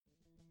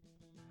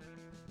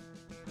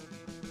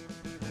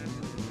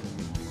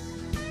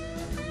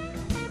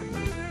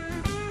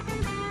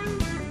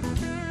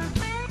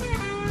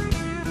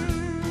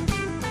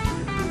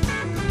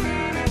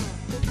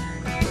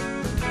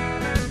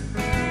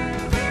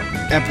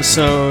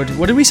episode.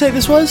 What did we say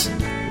this was?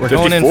 We're 54.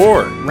 Going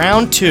in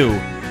round 2.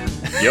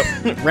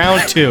 Yep.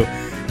 Round 2.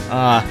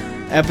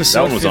 Episode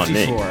that one was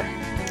 54. On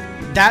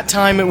me. That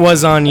time it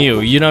was on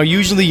you. You know,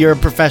 usually you're a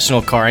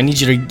professional, Car. I need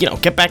you to,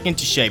 get back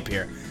into shape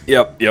here.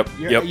 Yep.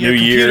 New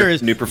year,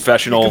 new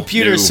professional. Your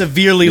computer is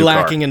severely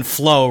lacking in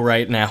flow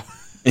right now.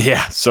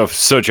 Yeah, so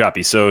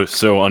choppy, so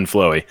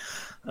unflowy.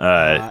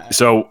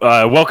 So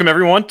welcome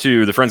everyone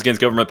to the Friends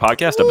Against Government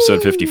podcast,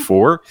 episode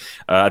 54.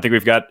 I think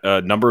we've got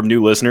a number of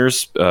new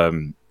listeners.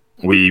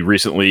 We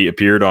recently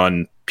appeared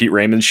on Pete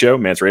Raymond's show,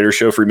 Mance Raider's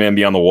show, Free Man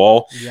Beyond the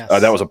Wall. Yes.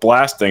 That was a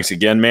blast. Thanks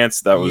again,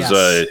 Mance. That was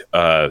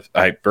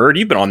I heard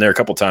you've been on there a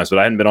couple times, but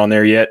I hadn't been on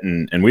there yet,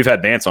 and we've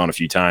had Mance on a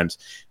few times.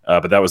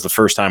 But that was the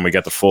first time we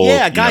got the full.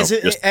 Yeah, guys.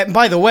 And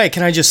by the way,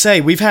 can I just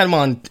say we've had him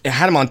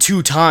on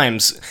 2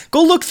 times.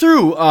 Go look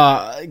through.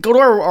 Go to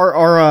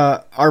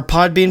our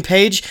Podbean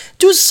page.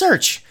 Do a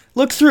search.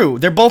 Look through.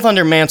 They're both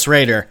under Mance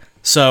Raider.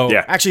 So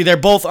actually, they're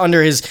both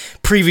under his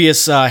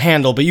previous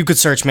handle, but you could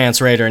search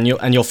Mance Raider and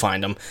you'll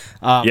find them.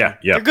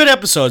 They're good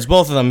episodes,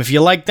 both of them. If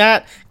you like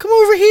that, come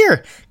over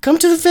here. Come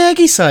to the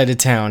faggy side of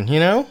town.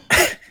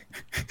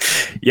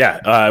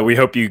 We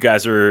hope you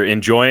guys are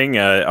enjoying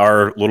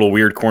our little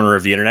weird corner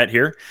of the internet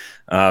here,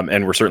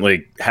 and we're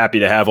certainly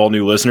happy to have all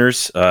new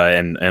listeners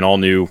and all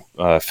new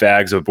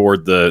fags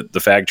aboard the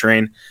fag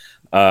train.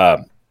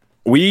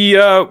 We've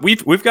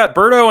got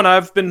Berto and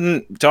I've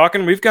been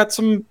talking. We've got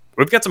some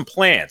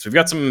plans. We've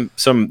got some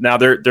now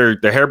they're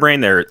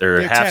harebrained,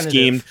 they're half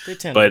schemed,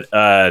 but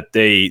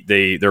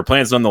they're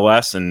plans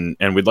nonetheless, and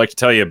we'd like to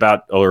tell you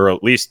about, or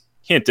at least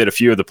hint at a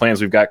few of the plans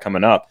we've got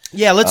coming up.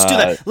 Yeah, let's do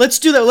that.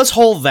 Let's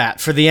hold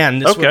that for the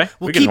end. Okay.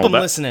 We'll keep them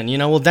listening.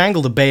 We'll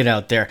dangle the bait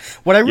out there.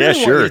 What I really want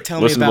you to tell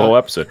Listen me about... to the whole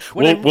episode.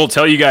 We'll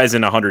tell you guys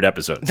in 100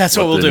 episodes. That's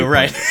what we'll do,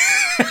 right?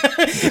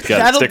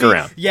 Stick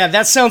around. Yeah,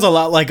 that sounds a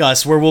lot like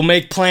us, where we'll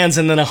make plans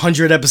and then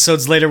 100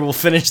 episodes later we'll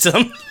finish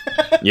them.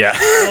 Yeah.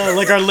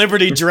 Like our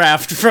Liberty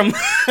draft from...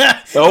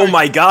 Oh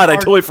my God, I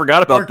totally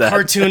forgot about that.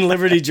 Cartoon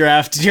Liberty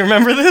draft. Do you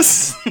remember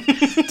this?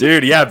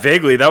 Dude, yeah,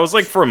 vaguely. That was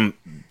like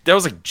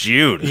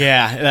June.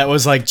 Yeah, that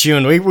was like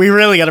June. We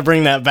really got to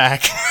bring that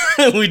back.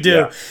 We do.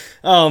 Yeah.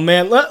 Oh,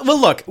 man. Well,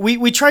 look,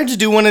 we tried to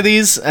do one of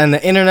these, and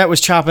the internet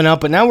was chopping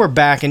up, but now we're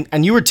back,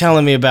 and you were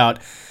telling me about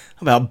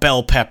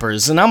bell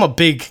peppers, and I'm a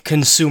big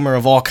consumer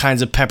of all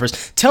kinds of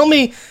peppers. Tell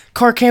me,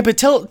 Car Campit,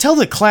 tell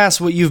the class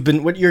what you're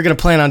going to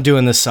plan on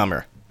doing this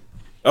summer.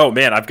 Oh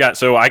man, I got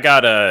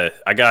a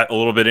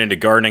little bit into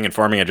gardening and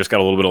farming. I just got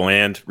a little bit of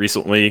land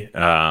recently,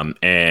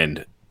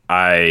 and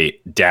I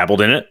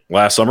dabbled in it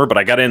last summer, but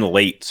I got in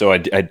late, so I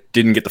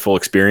didn't get the full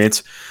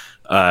experience.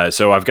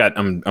 So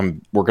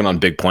I'm working on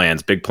big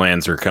plans. Big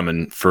plans are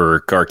coming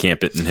for Car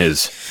Campit and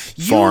his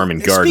farm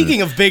and garden.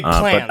 Speaking of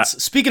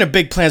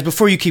big plans,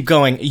 before you keep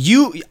going,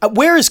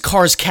 where is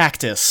Car's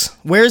Cactus?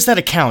 Where is that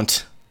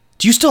account?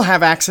 Do you still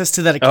have access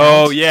to that account?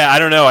 Oh yeah, I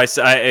don't know.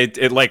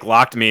 It like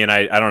locked me, and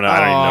I don't know. I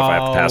don't even know if I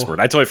have the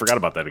password. I totally forgot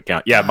about that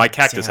account. Yeah, my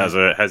Cactus has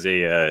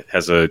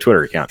a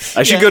Twitter account.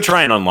 I should go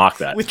try and unlock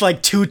that. With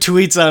like 2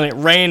 tweets on it.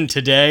 Rained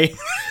today.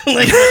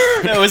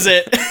 That was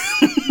it.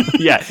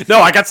 Yeah. No,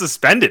 I got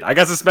suspended. For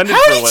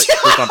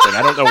something.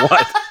 I don't know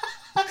what.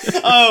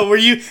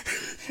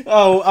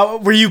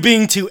 Were you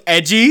being too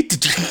edgy?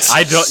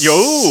 I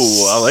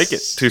like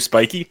it. Too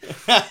spiky.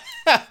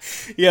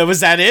 Yeah, was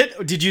that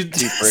it? Did you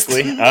too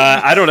prickly?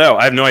 I don't know.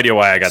 I have no idea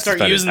why I got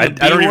suspended. I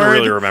don't even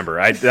really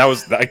remember. That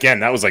was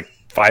like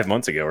 5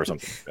 months ago or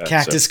something.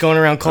 Cactus going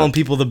around calling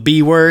people the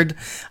B word.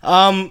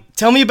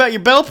 Tell me about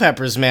your bell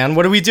peppers, man.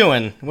 What are we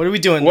doing?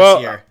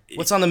 This year?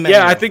 What's on the menu?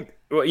 Yeah, I think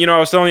I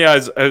was telling you, I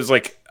was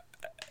like,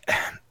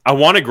 I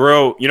want to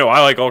grow.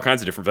 I like all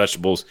kinds of different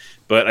vegetables,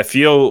 but I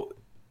feel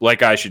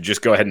like I should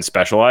just go ahead and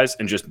specialize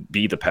and just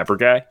be the pepper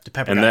guy.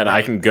 Then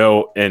I can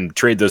go and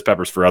trade those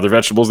peppers for other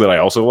vegetables that I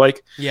also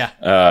like. Yeah.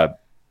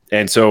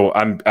 And so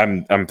I'm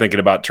thinking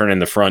about turning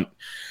the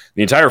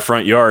entire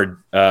front yard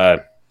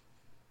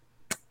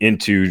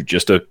into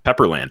just a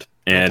pepper land.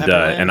 And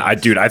I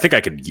think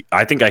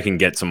I can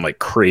get some like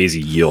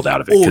crazy yield out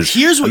of it. Oh,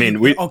 here's what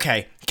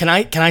okay. Can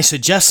I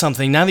suggest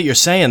something now that you're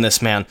saying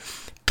this, man?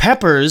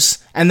 Peppers,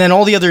 and then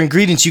all the other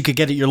ingredients you could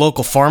get at your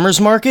local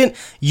farmer's market,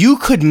 you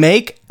could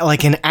make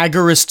like an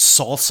agorist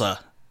salsa.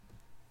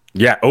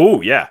 Yeah.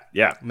 Oh, yeah.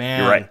 Yeah.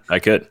 Man. You're right. I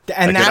could.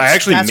 And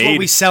that's what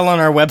we sell on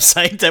our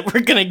website that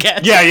we're going to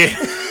get. Yeah.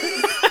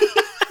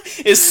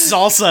 Is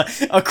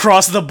salsa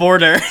across the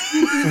border.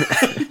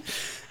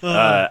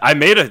 I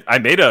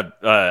made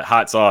a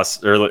hot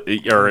sauce, or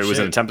it was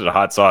an attempt at a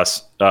hot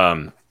sauce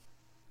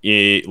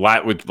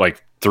with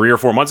like 3 or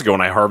 4 months ago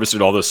when I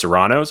harvested all those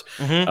serranos.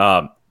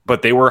 Mm-hmm.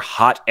 But they were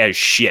hot as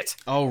shit.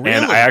 Oh, really?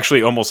 And I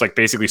actually almost like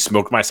basically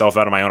smoked myself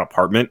out of my own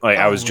apartment. Like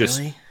I was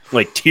just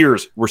like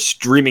tears were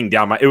streaming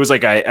down it was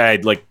like I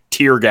had like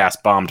tear gas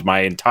bombed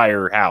my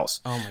entire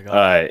house. Oh my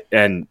God.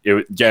 And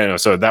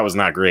so that was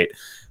not great.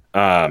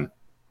 As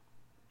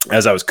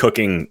I was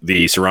cooking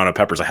the serrano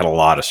peppers, I had a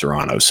lot of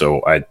serranos.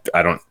 So I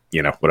don't,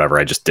 whatever.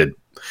 I just did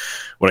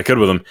what I could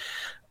with them.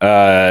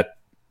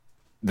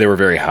 they were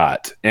very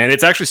hot, and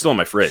it's actually still in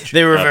my fridge.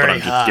 They were very but I'm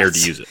hot. just scared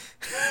to use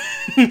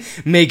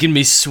it. Making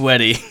me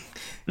sweaty.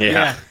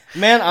 Yeah.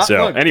 Man.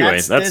 So look,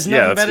 anyway, that's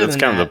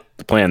kind of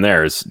the plan.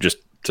 There is just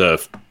to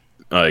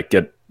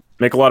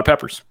make a lot of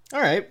peppers. All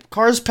right,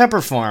 Carr's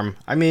Pepper Farm.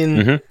 I mean,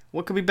 Mm-hmm.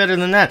 what could be better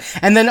than that?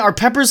 And then are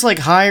peppers like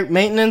high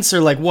maintenance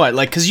or like what?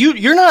 Like, cause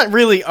you're not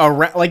really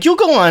around. Like, you'll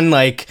go on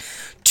like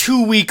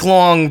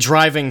 2-week-long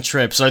driving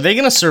trips. Are they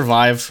gonna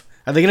survive?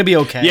 Are they gonna be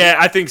okay? Yeah,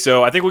 I think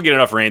so. I think we'll get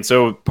enough rain.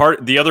 So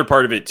the other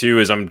part of it too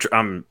is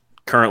I'm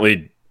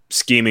currently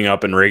scheming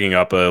up and rigging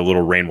up a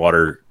little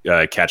rainwater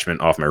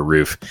catchment off my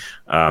roof,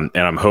 and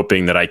I'm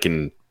hoping that I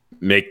can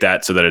make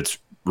that so that it's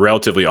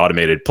relatively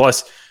automated.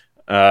 Plus,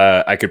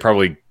 I could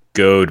probably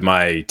goad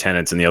my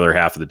tenants in the other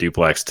half of the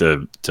duplex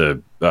to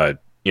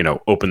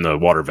open the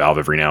water valve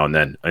every now and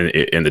then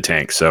in the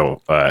tank.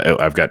 So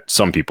I've got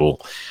some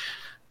people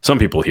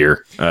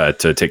here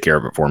to take care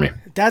of it for me.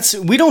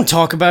 We don't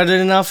talk about it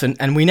enough,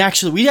 and we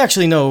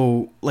actually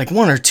know like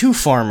 1 or 2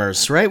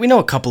 farmers, right? We know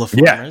a couple of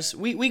farmers. Yeah.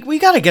 We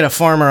got to get a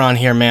farmer on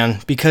here, man,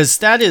 because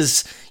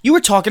you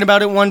were talking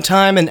about it one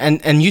time,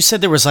 and you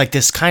said there was like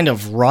this kind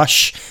of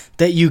rush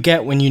that you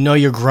get when you know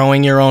you're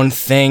growing your own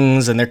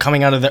things and they're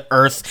coming out of the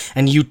earth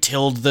and you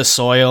tilled the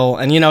soil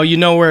and you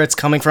know where it's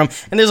coming from,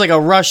 and there's like a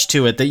rush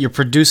to it that you're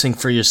producing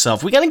for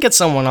yourself. We got to get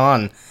someone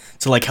on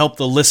to like help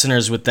the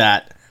listeners with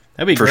that.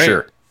 That'd be great. For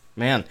sure.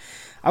 Man,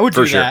 I would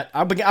do that.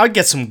 I would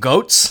get some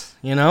goats,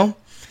 Man,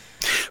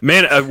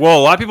 well,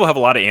 a lot of people have a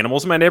lot of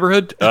animals in my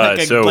neighborhood,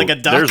 so like a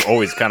duck. There's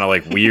always kind of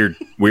like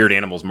weird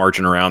animals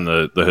marching around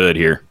the hood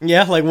here.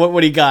 Yeah, like what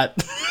do you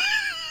got?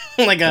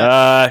 like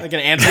an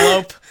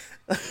antelope.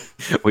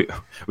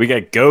 we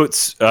got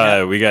goats.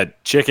 We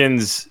got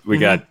chickens. We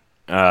got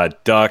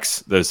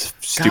ducks. Those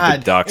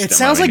stupid ducks. It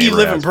sounds like you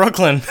live in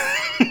Brooklyn.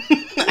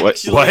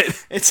 What?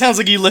 It sounds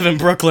like you live in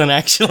Brooklyn,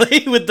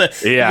 actually. With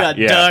you got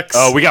ducks.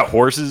 Oh, we got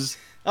horses.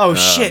 Oh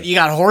shit! You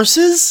got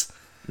horses?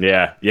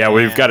 Yeah.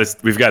 We've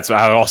got. So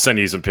I'll send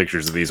you some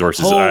pictures of these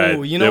horses.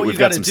 We've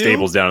got some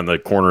stables down in the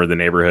corner of the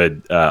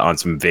neighborhood on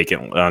some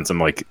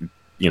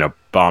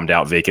bombed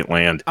out vacant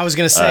land. I was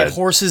gonna say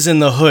horses in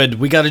the hood.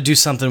 We got to do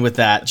something with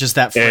that. Just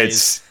that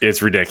phrase.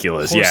 It's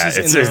ridiculous.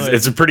 Horses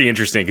it's pretty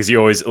interesting because you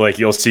always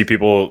you'll see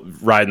people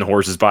riding the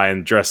horses by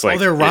and dressed like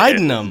they're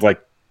riding them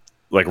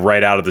like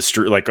right out of the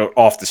street, like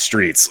off the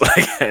streets.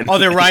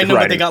 They're riding them,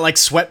 but they got like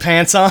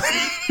sweatpants on.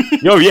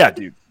 Oh yeah,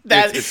 dude.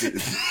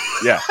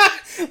 Yeah.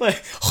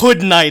 Like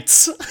hood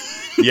nights.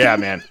 Yeah,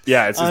 man.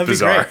 Yeah, it's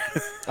bizarre.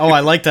 Oh, I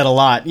like that a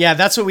lot. Yeah,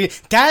 that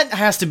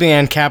has to be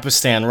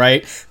Ancapistan,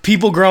 right?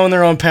 People growing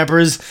their own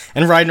peppers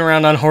and riding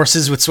around on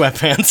horses with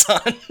sweatpants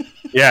on.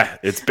 Yeah,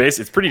 it's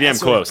pretty damn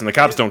close, and the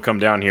cops don't come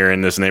down here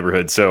in this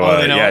neighborhood, so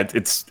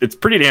it's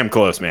pretty damn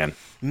close, man.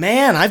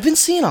 Man, I've been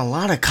seeing a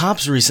lot of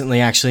cops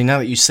recently. Actually, now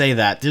that you say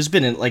that, there's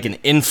been an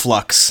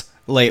influx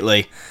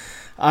lately.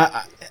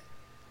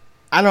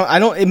 I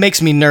don't. It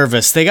makes me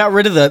nervous. They got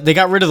rid of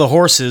the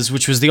horses,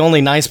 which was the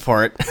only nice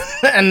part,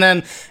 and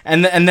then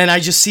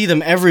I just see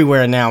them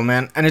everywhere now,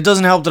 man. And it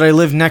doesn't help that I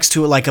live next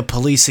to like a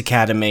police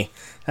academy.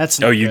 That's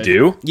no you good.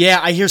 Do?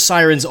 Yeah, I hear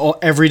sirens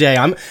every day.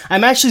 I'm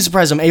actually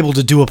surprised I'm able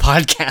to do a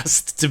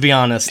podcast, to be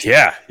honest.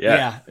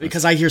 Yeah.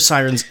 Because I hear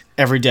sirens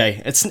every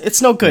day.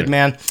 It's no good,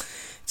 man.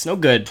 It's no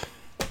good.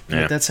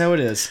 Yeah. That's how it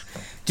is.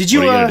 Did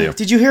you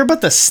hear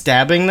about the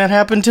stabbing that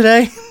happened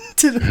today?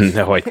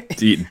 No, I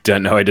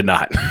did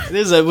not.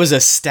 There was a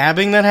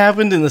stabbing that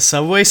happened in the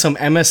subway. Some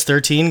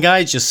MS-13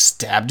 guy just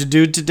stabbed a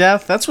dude to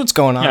death. That's what's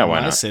going on in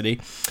my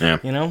city.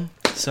 Yeah.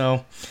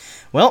 So,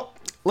 well,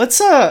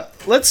 let's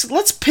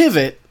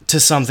pivot to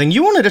something.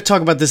 You wanted to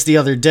talk about this the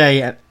other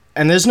day,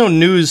 and there's no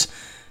news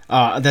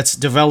that's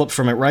developed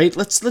from it, right?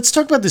 Let's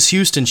talk about this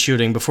Houston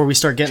shooting before we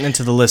start getting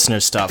into the listener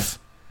stuff.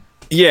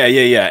 Yeah.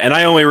 And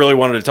I only really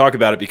wanted to talk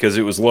about it because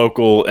it was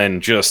local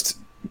and just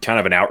kind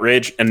of an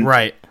outrage. And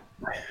right.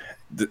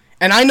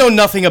 And I know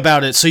nothing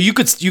about it, so you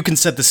can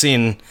set the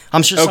scene.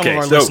 I'm sure some of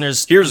our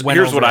listeners. Here's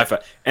what I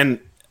found, and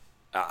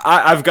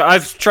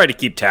I've tried to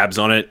keep tabs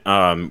on it.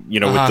 With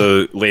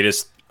the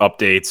latest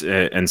updates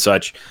and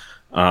such.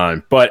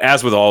 But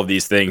as with all of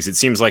these things, it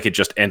seems like it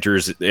just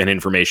enters an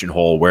information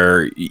hole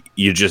where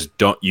you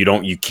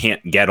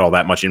can't get all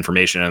that much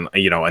information,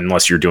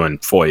 unless you're doing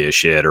FOIA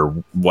shit or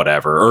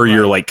whatever, or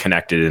you're like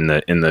connected in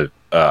the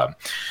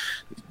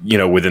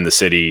within the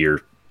city or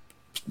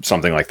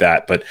something like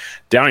that. But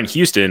down in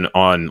Houston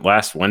on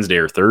last Wednesday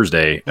or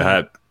Thursday,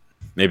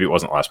 maybe it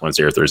wasn't last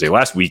Wednesday or Thursday,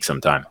 last week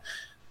sometime,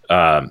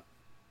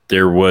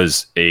 there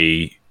was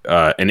an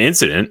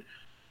incident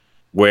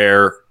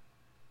where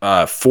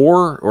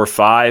 4 or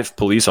 5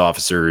 police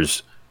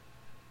officers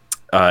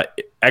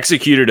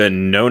executed a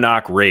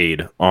no-knock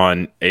raid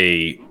on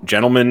a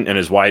gentleman and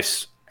his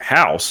wife's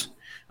house.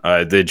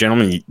 The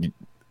gentleman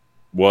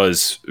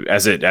was,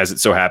 as it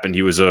so happened,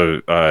 he was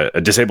a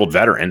disabled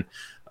veteran.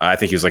 I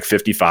think he was like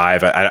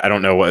 55. I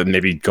don't know what,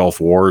 maybe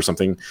Gulf War or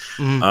something.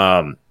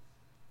 Mm-hmm.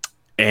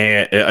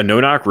 And a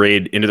no-knock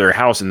raid into their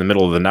house in the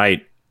middle of the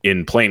night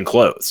in plain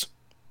clothes.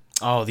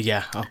 Oh,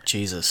 yeah. Oh,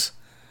 Jesus.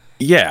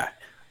 Yeah.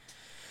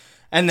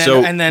 And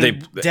then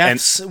So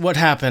deaths. What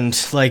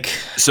happened? Like,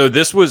 so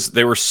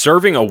they were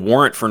serving a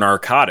warrant for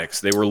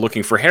narcotics. They were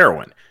looking for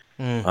heroin.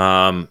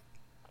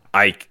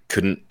 I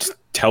couldn't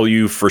tell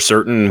you for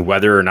certain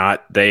whether or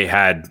not they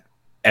had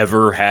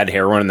ever had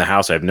heroin in the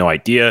house. I have no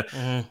idea.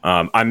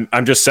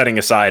 I'm just setting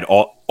aside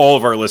all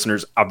of our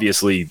listeners.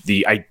 Obviously,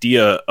 the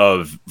idea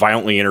of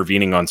violently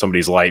intervening on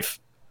somebody's life.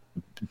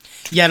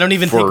 Yeah, I don't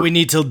even think we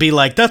need to be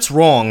like, that's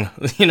wrong.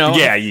 You know?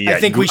 Yeah. I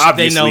think we should.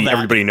 Obviously, they know that.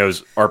 Everybody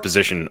knows our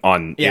position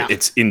on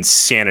it's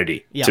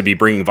insanity to be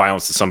bringing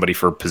violence to somebody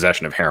for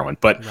possession of heroin.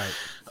 But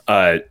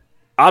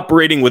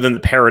operating within the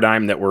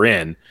paradigm that we're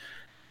in,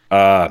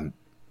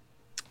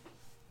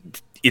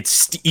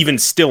 it's even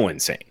still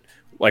insane.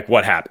 Like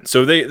what happened?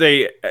 So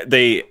they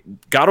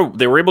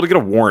were able to get a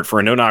warrant for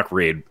a no-knock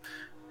raid,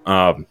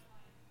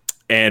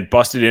 and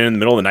busted in the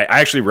middle of the night. I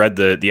actually read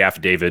the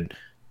affidavit.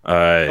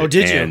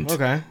 Did you?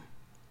 Okay.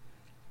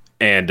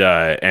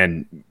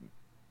 And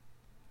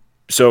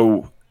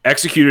so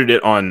executed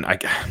it on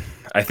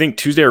I think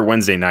Tuesday or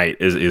Wednesday night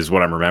is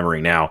what I'm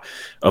remembering now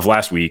of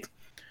last week.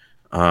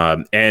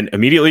 And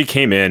immediately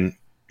came in,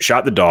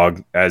 shot the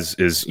dog, as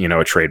is,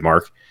 a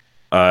trademark.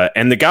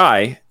 And the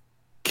guy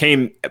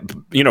came,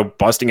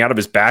 busting out of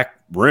his back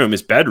room,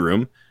 his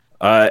bedroom,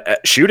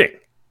 shooting,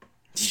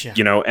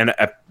 and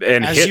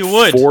as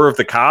hit 4 of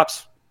the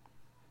cops.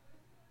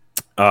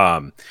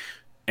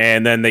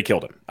 And then they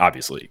killed him,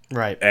 obviously.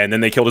 Right. And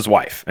then they killed his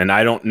wife. And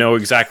I don't know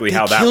exactly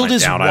how that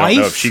went down. Wife? I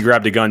don't know if she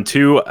grabbed a gun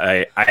too.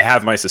 I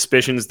have my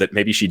suspicions that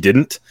maybe she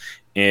didn't.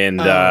 And,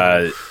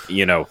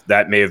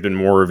 that may have been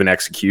more of an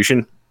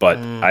execution, but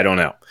I don't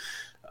know.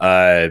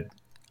 At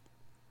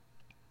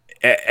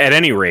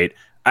any rate,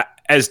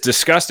 as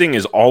disgusting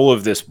as all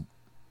of this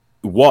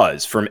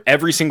was from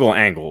every single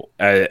angle,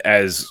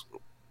 as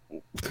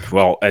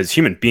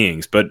human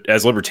beings, but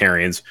as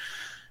libertarians,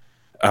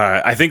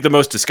 I think the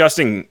most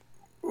disgusting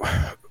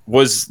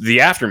was the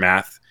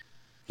aftermath,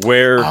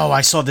 where I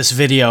saw this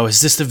video.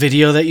 Is this the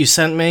video that you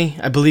sent me?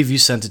 I believe you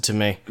sent it to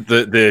me.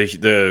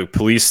 The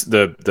police,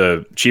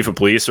 the chief of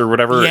police or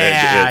whatever for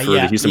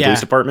the Houston Police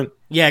Department.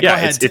 Go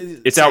ahead.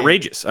 It's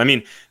outrageous. I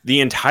mean,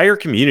 the entire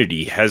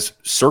community has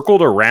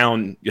circled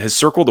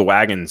the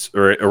wagons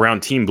or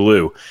around Team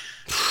Blue,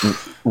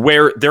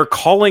 where they're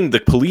calling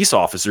the police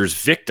officers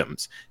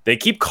victims. They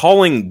keep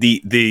calling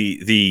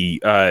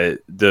the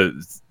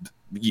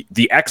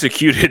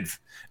executed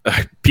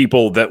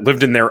people that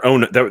lived in their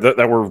own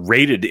that were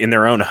raided in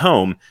their own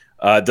home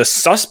the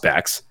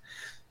suspects,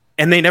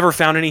 and they never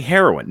found any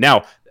heroin.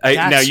 Now,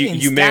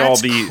 you may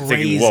all be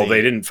thinking, well,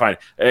 they didn't find.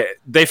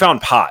 They found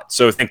pot,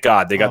 so thank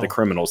God they got the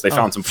criminals. They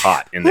found some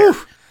pot in there.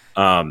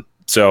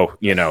 So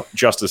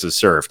justice is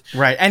served.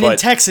 Right, and in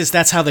Texas,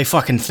 that's how they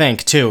fucking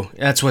think too.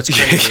 That's what's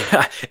crazy.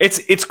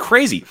 It's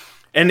crazy.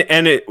 And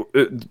it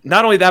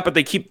not only that, but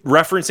they keep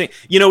referencing.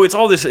 It's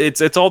all this.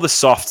 It's all the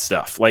soft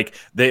stuff, like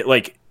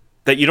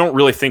that you don't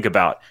really think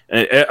about.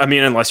 I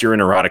mean, unless you're a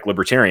neurotic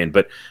libertarian,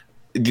 but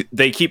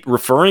they keep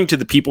referring to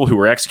the people who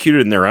were executed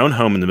in their own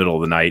home in the middle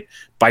of the night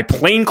by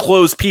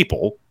plainclothes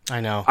people.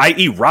 I know,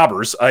 i.e.,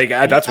 robbers.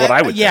 That's what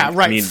I would. Yeah, think.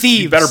 right. I mean,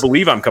 thieves. You better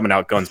believe I'm coming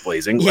out guns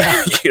blazing.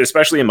 Yeah.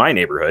 Especially in my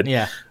neighborhood.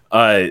 Yeah.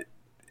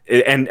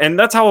 And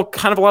that's how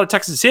kind of a lot of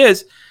Texas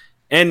is,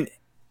 and.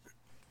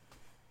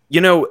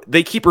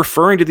 They keep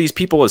referring to these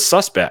people as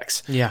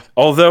suspects. Yeah.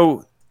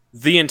 Although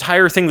the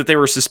entire thing that they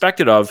were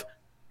suspected of,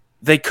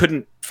 they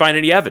couldn't find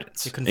any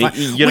evidence.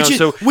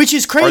 Which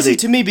is crazy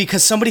to me,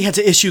 because somebody had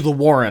to issue the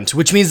warrant,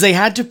 which means they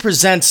had to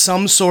present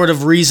some sort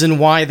of reason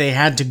why they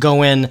had to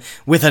go in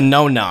with a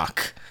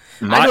no-knock.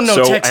 I don't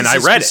know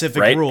Texas'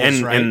 specific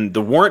rules, right? And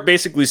the warrant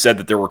basically said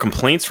that there were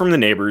complaints from the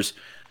neighbors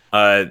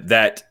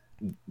that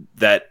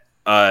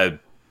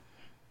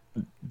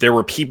there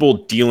were people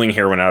dealing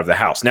heroin out of the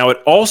house. Now, it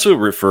also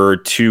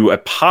referred to a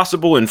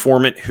possible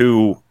informant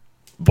who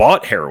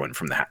bought heroin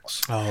from the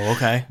house. Oh,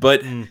 okay.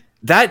 But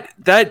that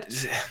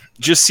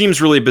just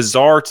seems really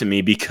bizarre to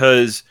me,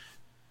 because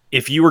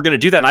if you were going to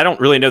do that, and I don't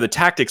really know the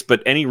tactics,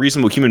 but any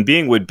reasonable human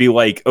being would be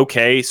like,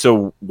 okay,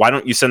 so why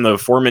don't you send the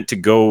informant to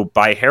go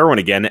buy heroin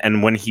again?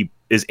 And when he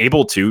is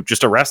able to,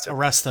 just arrest him.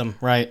 Arrest them,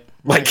 right.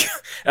 Like,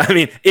 I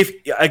mean, if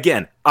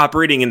again,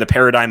 operating in the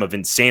paradigm of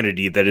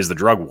insanity that is the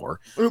drug war,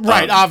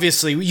 right?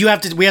 Obviously, we have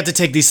to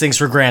take these things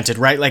for granted,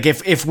 right? Like,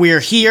 if we're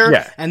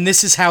here and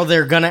this is how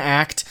they're gonna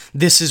act,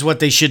 this is what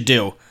they should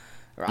do.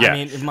 Yeah, I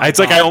mean, it's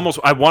like I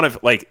want to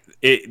like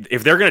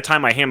if they're gonna tie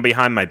my hand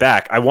behind my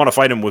back, I want to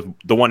fight them with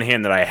the one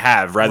hand that I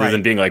have, rather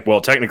than being like, well,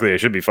 technically I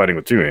should be fighting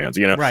with two hands,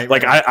 Right.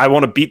 Like I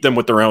want to beat them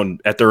with their own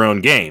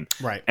game,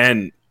 right?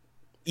 And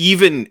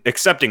even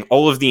accepting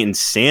all of the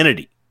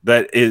insanity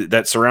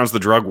that surrounds the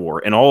drug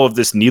war and all of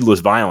this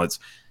needless violence,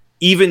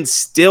 even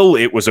still,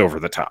 it was over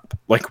the top,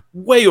 like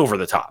way over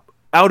the top,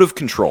 out of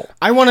control.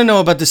 I want to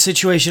know about the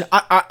situation.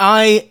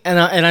 I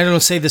don't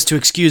say this to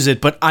excuse it,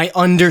 but I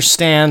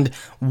understand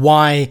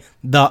why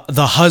the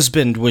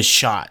husband was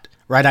shot.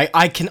 Right,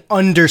 I can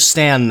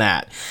understand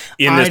that.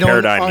 In this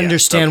paradigm, I don't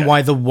understand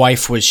why the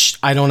wife was.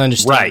 I don't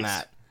understand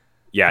that.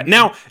 Yeah.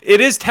 Now it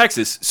is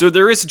Texas, so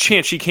there is a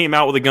chance she came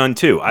out with a gun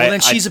too. Well,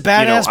 then she's a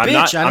badass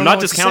bitch. I'm not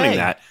discounting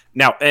that.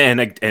 Now,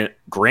 and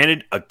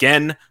granted,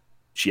 again,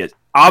 she has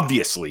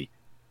obviously,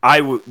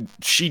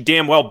 she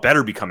damn well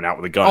better be coming out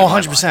with a gun. Oh,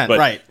 100%,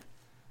 right.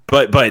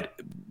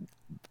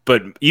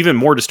 But even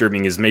more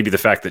disturbing is maybe the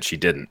fact that she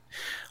didn't.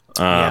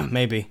 Yeah,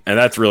 maybe. And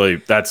that's really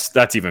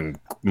that's even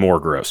more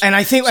gross. And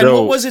I think, and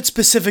what was it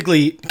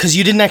specifically? Because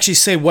you didn't actually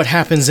say what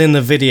happens in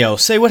the video.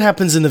 Say what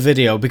happens in the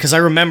video, because I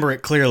remember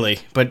it clearly.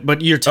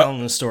 But you're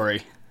telling the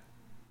story.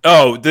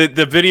 Oh,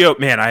 the video,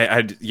 man.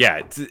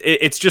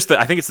 It's just that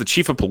I think it's the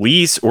chief of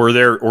police or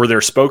their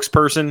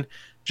spokesperson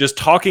just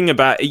talking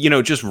about,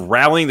 just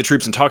rallying the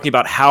troops and talking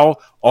about how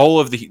all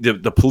of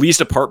the police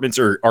departments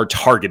are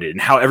targeted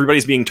and how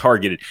everybody's being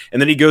targeted. And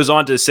then he goes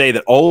on to say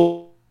that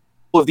all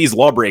of these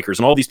lawbreakers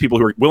and all these people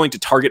who are willing to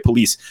target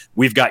police,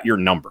 we've got your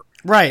number.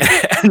 Right.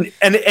 and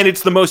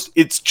it's the most,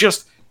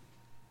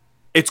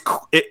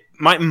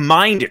 my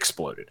mind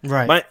exploded.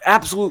 Right. My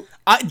absolute.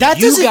 That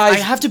doesn't, I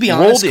have to be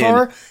honest,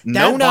 Carr,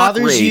 that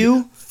bothers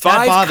you.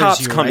 5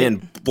 cops come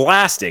in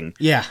blasting.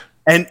 Yeah.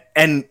 And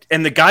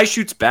the guy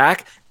shoots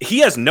back. He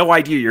has no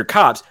idea you're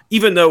cops,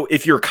 even though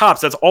if you're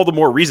cops, that's all the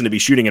more reason to be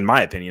shooting, in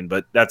my opinion.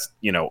 But that's,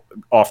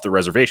 off the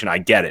reservation. I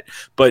get it.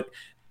 But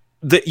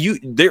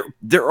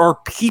there are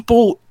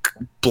people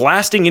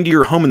blasting into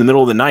your home in the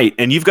middle of the night,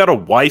 and you've got a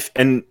wife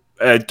and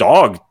a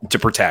dog to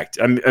protect.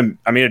 I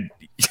mean,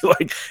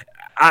 like,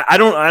 I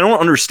don't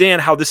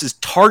understand how this is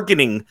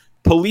targeting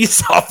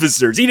police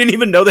officers. He didn't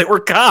even know they were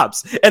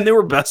cops, and they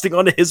were busting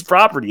onto his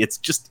property.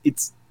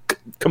 It's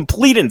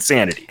complete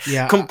insanity.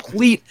 Yeah.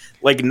 Complete,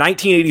 like,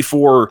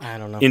 1984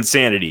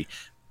 insanity.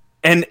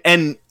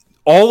 And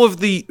all of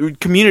the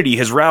community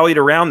has rallied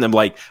around them,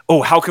 like,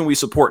 oh, how can we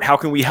support? How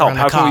can we help?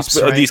 How can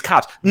we these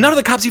cops? None of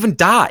the cops even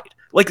died.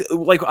 Like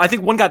I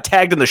think one got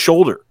tagged in the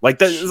shoulder. Like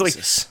that is like,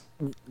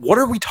 what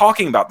are we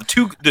talking about?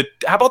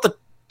 How about the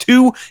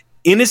 2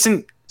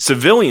 innocent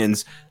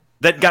civilians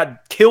that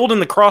got killed in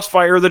the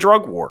crossfire of the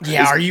drug war?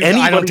 Yeah,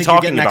 I don't think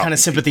you're getting that kind of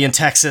sympathy in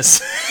Texas.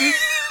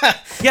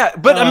 Yeah,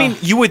 but I mean,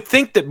 you would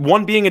think that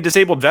one being a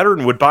disabled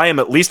veteran would buy him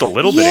at least a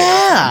little bit.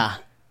 Yeah.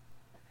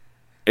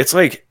 It's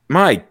like,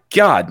 my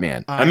God,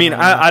 man. I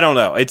don't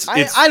know.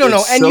 I don't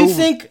know. And you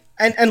think,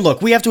 and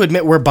look, we have to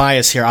admit we're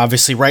biased here,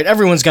 obviously, right?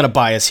 Everyone's got a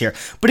bias here.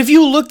 But if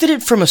you looked at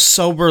it from a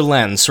sober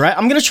lens, right?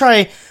 I'm gonna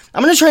try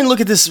and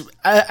look at this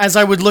as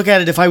I would look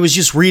at it if I was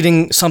just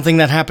reading something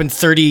that happened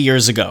 30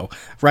 years ago,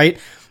 right?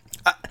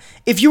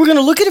 If you were going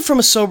to look at it from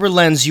a sober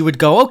lens, you would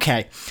go,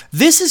 okay,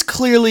 this is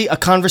clearly a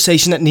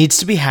conversation that needs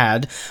to be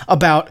had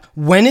about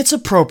when it's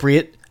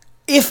appropriate,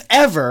 if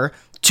ever,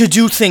 to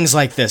do things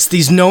like this,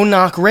 these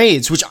no-knock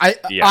raids, which I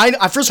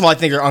first of all, I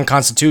think are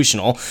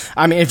unconstitutional.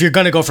 I mean, if you're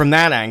going to go from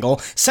that angle.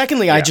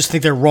 Secondly, I just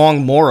think they're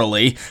wrong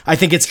morally. I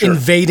think it's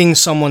invading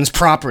someone's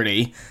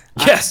property.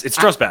 Yes, it's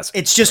trespassing.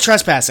 It's just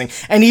trespassing.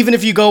 And even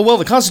if you go, well,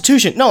 the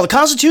Constitution,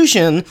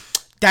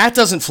 that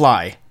doesn't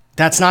fly.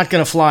 That's not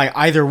going to fly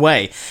either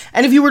way.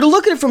 And if you were to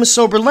look at it from a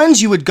sober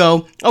lens, you would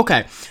go,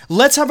 okay,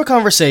 let's have a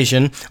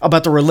conversation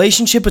about the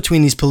relationship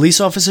between these police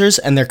officers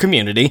and their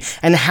community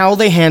and how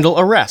they handle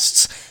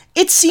arrests.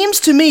 It seems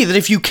to me that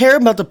if you care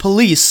about the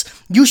police,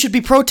 you should be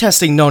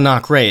protesting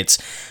no-knock raids.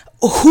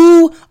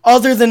 Who,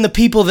 other than the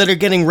people that are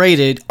getting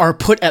raided, are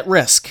put at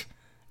risk?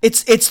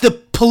 It's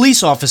the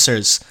police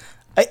officers.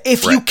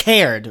 If you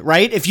cared,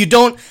 right? If you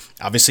don't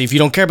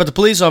care about the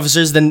police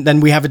officers, then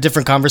we have a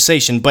different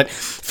conversation. But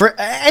for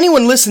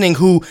anyone listening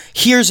who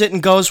hears it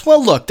and goes,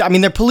 well, look, I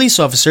mean, they're police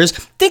officers,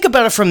 think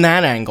about it from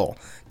that angle.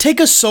 Take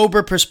a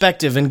sober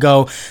perspective and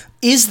go,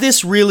 is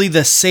this really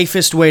the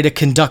safest way to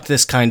conduct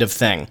this kind of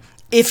thing?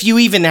 If you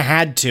even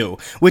had to,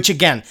 which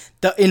again,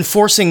 the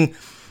enforcing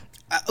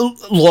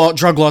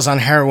drug laws on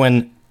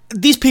heroin,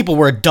 these people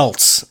were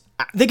adults.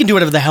 They can do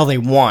whatever the hell they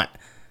want.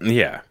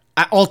 Yeah.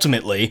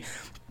 Ultimately.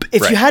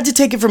 If you had to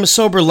take it from a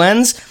sober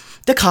lens,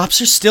 the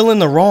cops are still in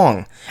the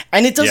wrong.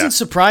 And it doesn't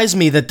surprise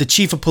me that the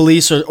chief of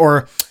police,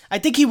 or I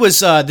think he was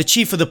the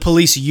chief of the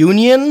police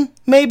union,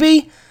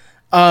 maybe?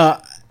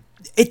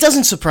 It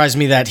doesn't surprise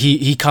me that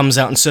he comes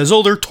out and says,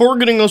 oh, they're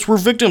targeting us, we're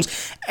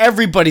victims.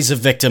 Everybody's a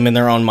victim in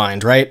their own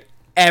mind, right?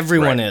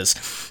 Everyone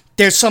is.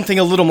 There's something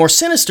a little more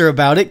sinister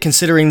about it,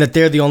 considering that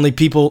they're the only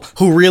people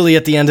who really,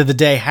 at the end of the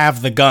day,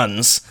 have the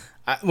guns.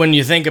 When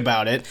you think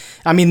about it,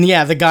 I mean,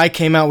 yeah, the guy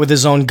came out with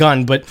his own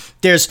gun, but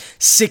there's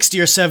 60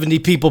 or 70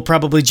 people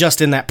probably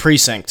just in that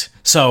precinct.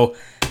 So,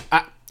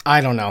 I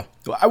don't know.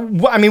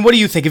 I mean, what do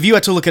you think? If you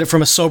had to look at it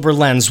from a sober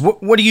lens,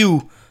 where do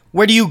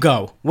you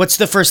go? What's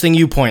the first thing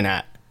you point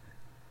at?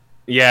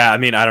 Yeah, I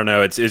mean, I don't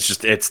know.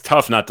 It's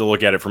tough not to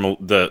look at it from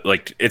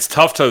it's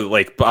tough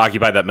to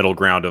occupy that middle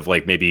ground of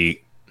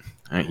maybe,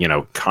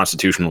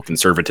 constitutional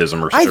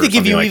conservatism or something. I think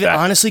if you even,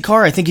 honestly,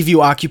 Carr, I think if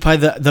you occupy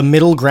the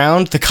middle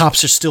ground, the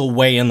cops are still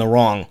way in the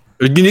wrong.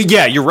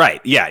 Yeah, you're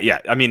right. Yeah.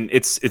 I mean,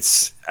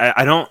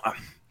 I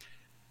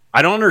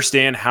don't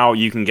understand how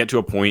you can get to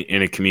a point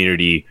in a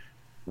community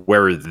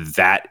where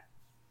that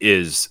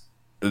is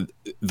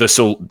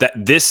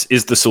this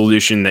is the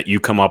solution that you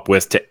come up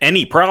with to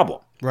any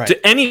problem. Right.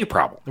 to any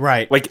problem.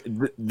 Right. Like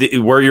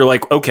where you're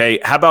like, okay,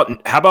 how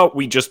about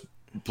we just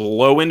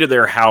blow into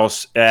their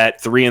house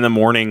at 3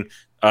 a.m.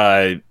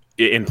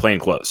 In plain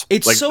clothes?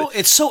 It's like,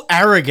 it's so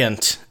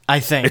arrogant. I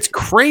think it's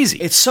crazy.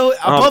 It's so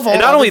above all.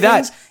 And not only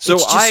things, that, so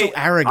it's just so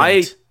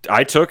arrogant.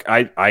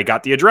 I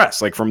got the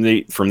address like from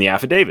the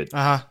affidavit,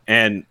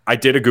 and I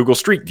did a Google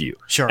Street View.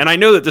 Sure. And I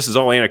know that this is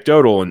all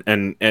anecdotal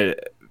and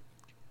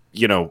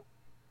you know,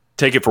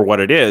 take it for what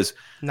it is.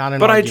 Not an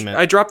but argument.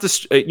 I dropped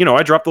this.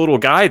 I dropped the little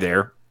guy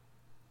there,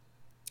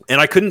 and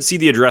I couldn't see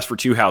the address for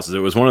two houses. It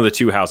was one of the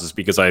two houses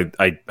because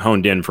I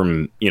honed in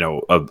from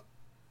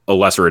a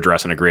lesser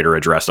address and a greater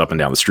address up and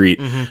down the street.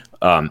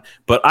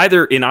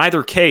 But in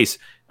either case,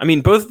 I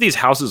mean, both of these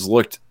houses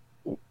looked.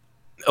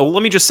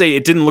 Let me just say,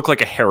 it didn't look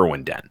like a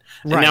heroin den.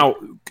 Right. And now,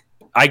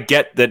 I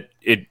get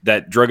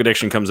that drug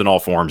addiction comes in all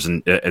forms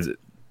and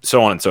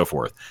so on and so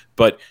forth.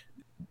 But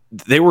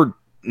they were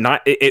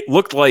not. It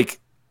looked like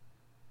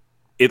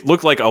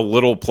a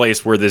little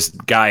place where this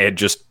guy had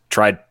just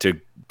tried to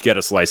get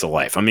a slice of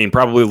life. I mean,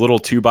 probably a little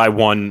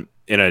 2x1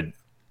 in a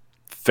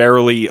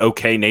fairly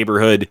okay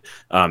neighborhood.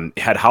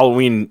 Had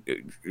Halloween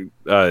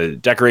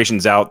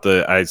decorations out.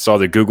 I saw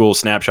the Google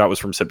snapshot was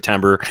from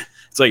September.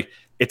 It's like,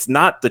 it's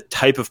not the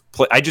type of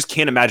place. I just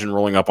can't imagine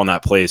rolling up on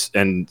that place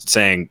and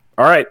saying,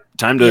 all right,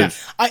 time to. Yeah.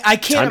 I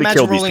can't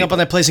imagine rolling up on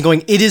that place and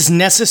going, it is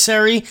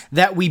necessary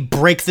that we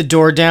break the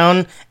door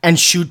down and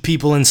shoot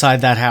people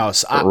inside that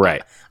house.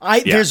 Right.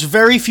 There's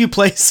very few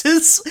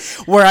places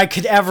where I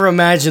could ever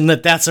imagine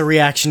that that's a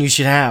reaction you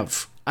should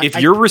have. If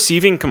you're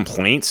receiving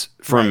complaints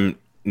from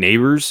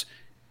neighbors,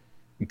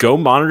 go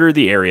monitor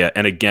the area.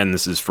 And again,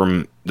 this is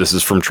from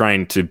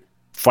trying to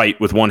fight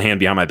with one hand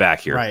behind my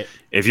back here. Right.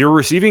 If you're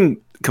receiving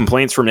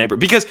complaints from neighbors,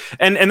 because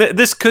and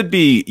this could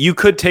be, you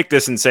could take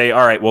this and say,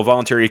 all right, well,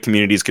 voluntary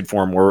communities could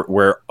form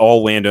where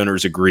all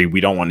landowners agree we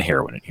don't want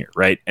heroin in here,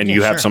 right? And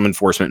you have some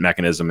enforcement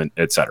mechanism, and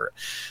et cetera.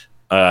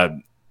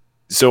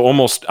 So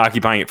almost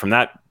occupying it from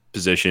that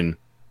position,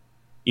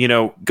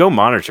 go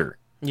monitor.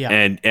 Yeah.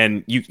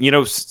 And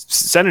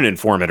send an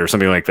informant or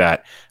something like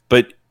that.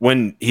 But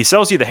when he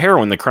sells you the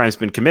heroin, the crime's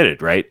been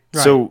committed, right?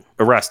 So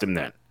arrest him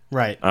then.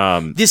 Right.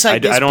 This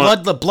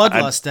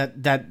bloodlust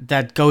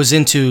that goes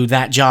into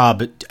that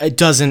job, it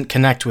doesn't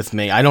connect with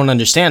me. I don't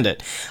understand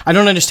it. I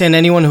don't understand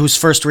anyone whose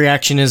first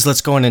reaction is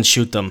let's go in and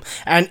shoot them.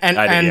 And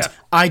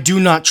I do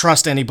not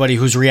trust anybody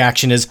whose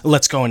reaction is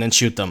let's go in and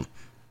shoot them.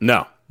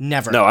 No.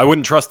 Never. No, I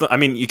wouldn't trust them. I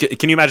mean,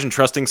 can you imagine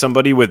trusting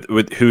somebody with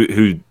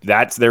who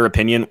that's their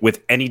opinion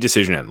with any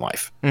decision in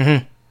life?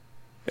 Mm-hmm.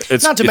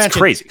 It's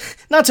crazy.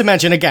 Not to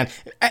mention, again,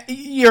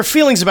 your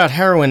feelings about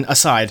heroin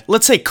aside,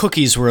 let's say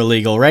cookies were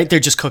illegal, right? They're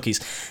just cookies.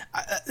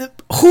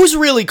 Who's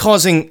really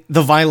causing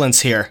the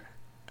violence here,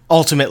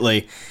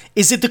 ultimately?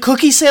 Is it the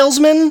cookie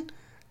salesman?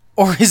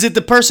 Or is it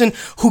the person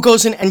who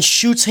goes in and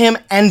shoots him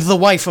and the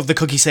wife of the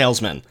cookie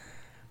salesman?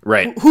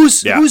 Right.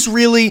 Who's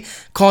really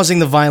causing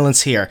the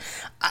violence here?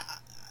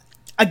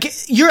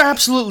 You're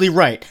absolutely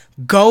right.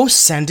 Go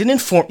send an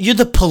informant. You're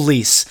the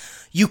police.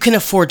 You can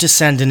afford to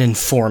send an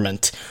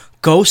informant.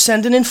 Go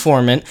send an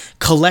informant,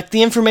 collect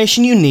the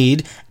information you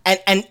need,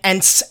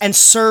 and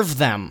serve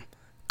them.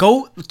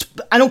 Go.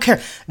 I don't care.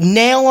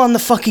 Nail on the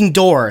fucking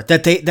door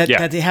that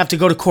they have to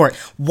go to court.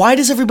 Why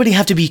does everybody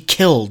have to be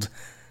killed?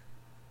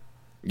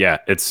 Yeah,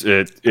 it's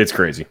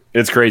crazy.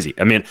 It's crazy.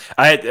 I mean,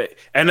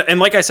 and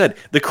like I said,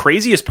 the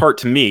craziest part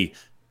to me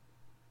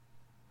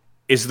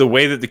is the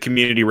way that the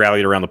community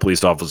rallied around the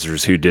police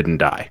officers who didn't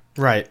die.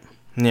 Right.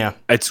 Yeah.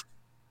 It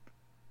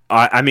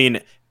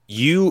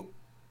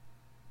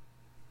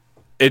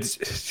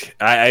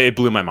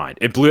blew my mind.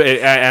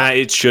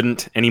 It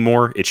shouldn't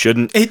anymore. It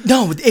shouldn't.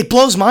 It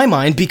blows my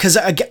mind because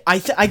I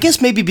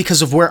guess maybe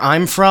because of where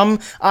I'm from,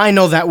 I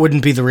know that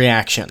wouldn't be the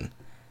reaction.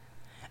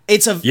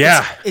 It's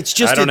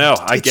just. I don't know.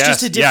 I guess.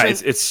 Just a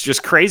different... It's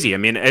just crazy. I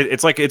mean,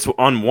 it's like it's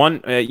on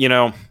one,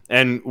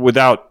 and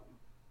without.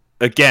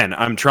 Again,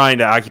 I'm trying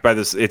to occupy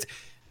this. It's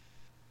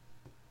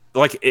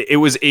like it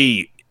was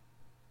a.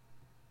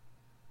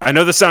 I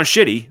know this sounds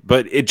shitty,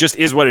 but it just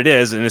is what it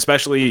is, and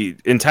especially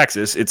in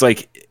Texas, it's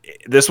like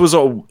this was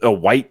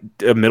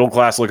a middle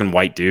class looking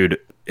white dude,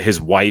 his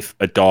wife,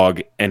 a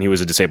dog, and he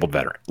was a disabled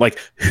veteran. Like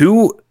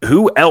who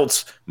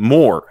else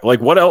more?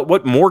 Like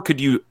what more could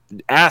you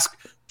ask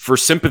for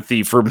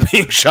sympathy for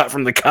being shot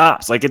from the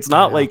cops? Like it's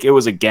not like it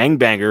was a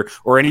gangbanger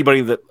or anybody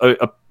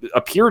that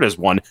appeared as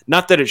one.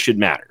 Not that it should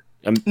matter.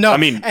 No, I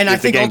mean, and if I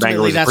think the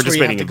gangbanger was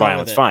participating in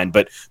violence, fine.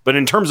 But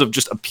in terms of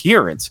just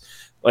appearance,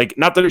 like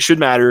not that it should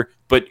matter,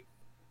 but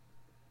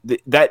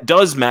that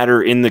does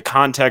matter in the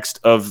context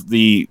of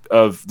the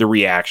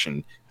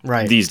reaction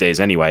these days,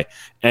 anyway.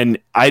 And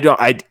I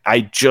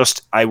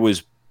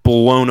was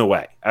blown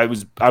away. I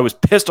was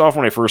pissed off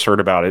when I first heard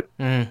about it,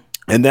 and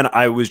then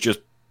I was just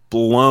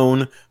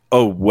blown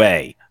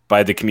away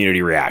by the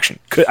community reaction.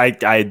 I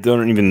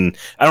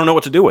don't know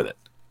what to do with it.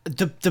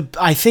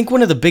 I think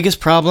one of the biggest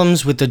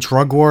problems with the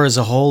drug war as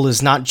a whole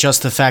is not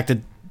just the fact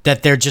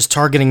that they're just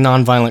targeting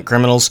nonviolent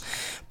criminals,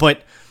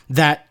 but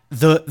that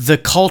the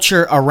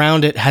culture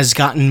around it has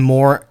gotten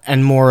more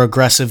and more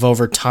aggressive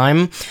over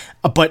time,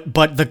 but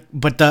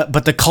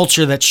the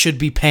culture that should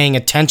be paying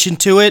attention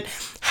to it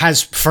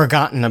has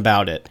forgotten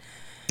about it.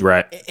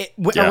 Right.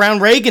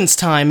 Around Reagan's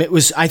time,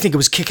 I think it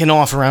was kicking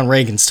off around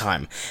Reagan's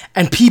time,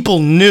 and people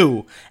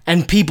knew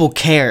and people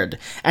cared.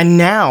 And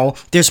now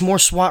there's more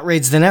SWAT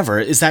raids than ever.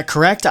 Is that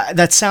correct?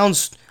 That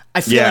sounds. I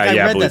feel like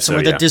I read that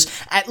somewhere, that there's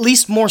at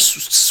least more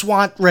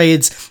SWAT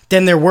raids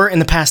than there were in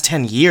the past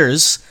 10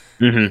 years.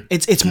 Mm-hmm.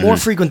 It's more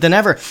frequent than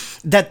ever.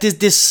 That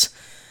this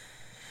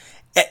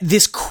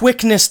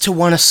quickness to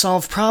want to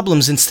solve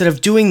problems instead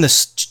of doing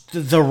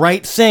the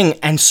right thing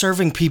and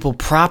serving people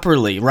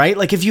properly, right?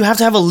 Like, if you have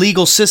to have a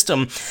legal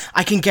system,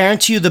 I can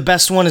guarantee you the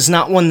best one is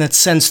not one that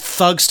sends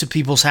thugs to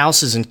people's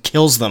houses and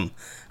kills them.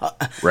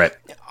 Right.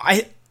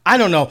 I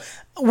don't know.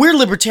 We're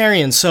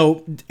libertarians,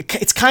 so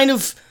it's kind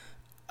of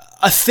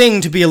a thing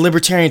to be a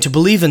libertarian, to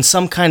believe in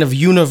some kind of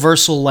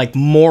universal, like,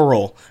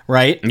 moral,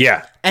 right?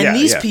 Yeah. And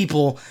these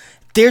people,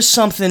 there's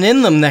something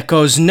in them that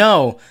goes,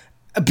 no,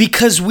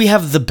 because we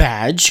have the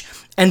badge,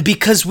 and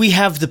because we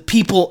have the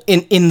people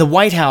in the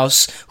White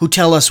House who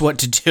tell us what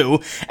to do,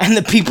 and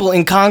the people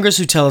in Congress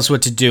who tell us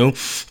what to do,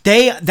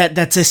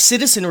 that's a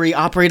citizenry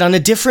operate on a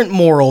different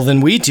moral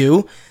than we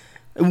do.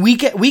 We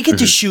get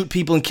to shoot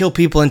people and kill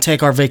people and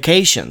take our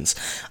vacations.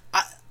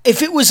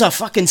 If it was a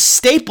fucking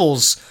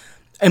Staples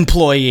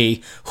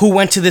employee who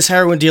went to this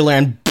heroin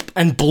dealer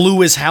and blew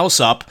his house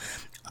up,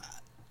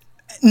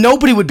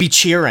 nobody would be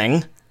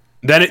cheering.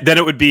 Then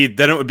it would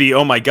be,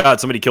 oh my God,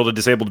 somebody killed a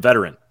disabled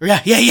veteran. Yeah.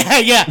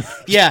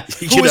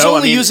 Who was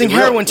only using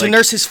heroin to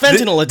nurse his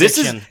fentanyl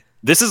addiction.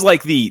 This is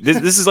like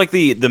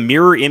the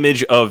mirror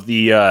image of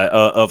the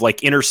of like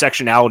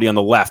intersectionality on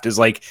the left. Is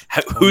like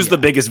who's the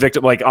biggest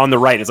victim? Like on the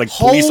right, it's like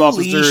police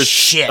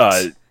officers,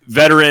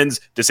 veterans,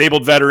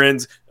 disabled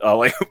veterans,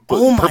 like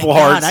Purple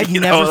Hearts. I've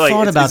never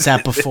thought about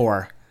that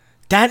before.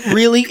 That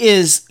really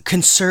is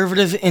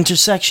conservative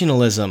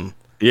intersectionalism.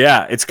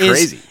 Yeah, it's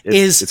crazy.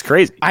 It's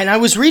crazy. And I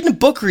was reading a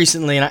book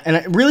recently, and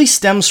it really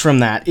stems from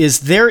that.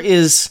 There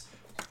is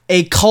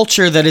a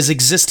culture that has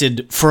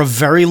existed for a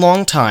very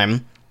long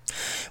time,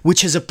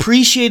 which has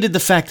appreciated the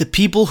fact that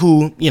people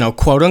who,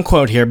 quote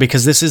unquote here,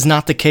 because this is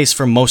not the case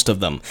for most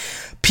of them,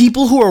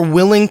 people who are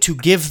willing to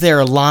give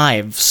their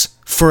lives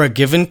for a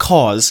given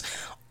cause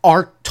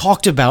are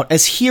talked about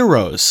as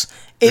heroes.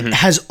 It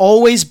has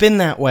always been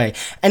that way,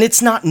 and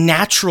it's not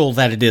natural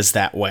that it is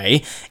that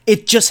way.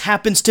 It just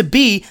happens to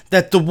be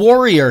that the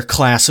warrior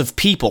class of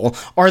people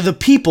are the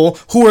people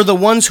who are the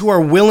ones who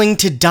are willing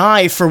to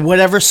die for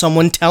whatever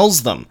someone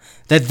tells them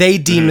that they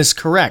deem is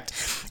correct.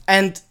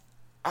 And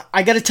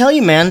I gotta tell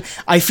you, man,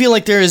 I feel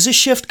like there is a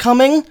shift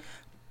coming,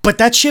 but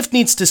that shift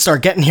needs to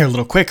start getting here a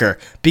little quicker,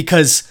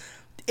 because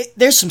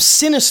there's some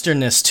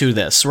sinisterness to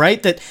this,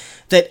 right?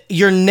 That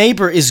your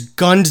neighbor is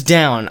gunned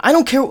down. I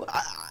don't care.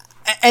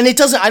 And it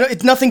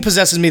doesn't, nothing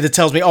possesses me that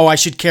tells me, oh, I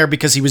should care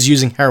because he was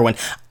using heroin.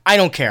 I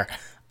don't care.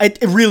 It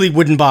really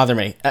wouldn't bother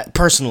me,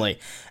 personally.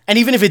 And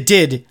even if it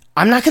did,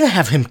 I'm not going to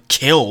have him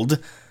killed.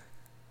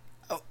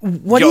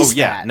 What is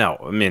that? No,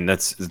 I mean,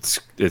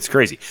 it's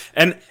crazy.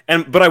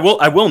 But I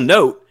will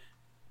note,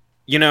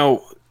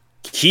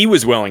 he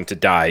was willing to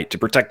die to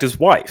protect his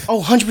wife.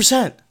 Oh,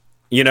 100%.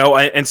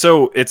 And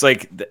so it's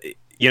like,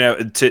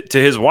 to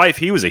his wife,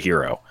 he was a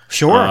hero.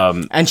 Sure,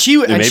 and she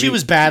was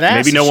badass.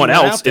 Maybe no one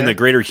else in the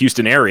greater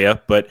Houston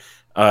area, but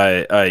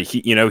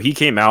he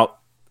came out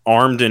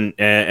armed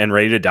and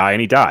ready to die,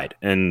 and he died.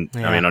 And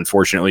I mean,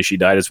 unfortunately, she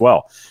died as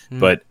well.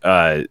 But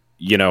like,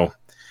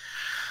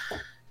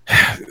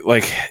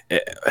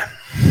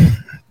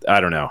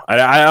 I don't know.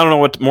 I don't know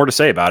what more to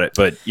say about it.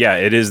 But yeah,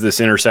 it is this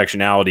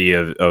intersectionality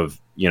of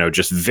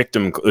just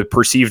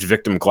perceived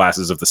victim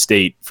classes of the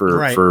state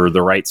for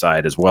the right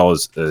side as well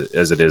as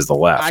it is the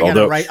left.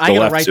 Although the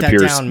left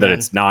appears that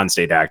it's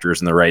non-state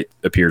actors, and the right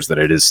appears that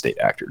it is state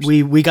actors.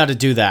 We got to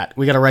do that.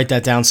 We got to write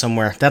that down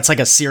somewhere. That's like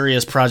a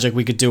serious project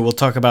we could do. We'll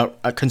talk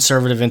about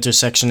conservative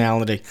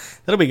intersectionality.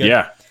 That'll be good.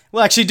 Yeah.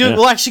 We'll actually do it.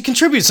 We'll actually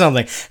contribute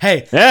something.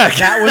 Hey,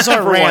 that was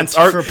our rant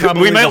for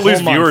probably we might the lose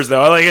whole month. Viewers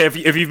though. Like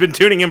if you've been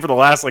tuning in for the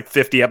last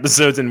 50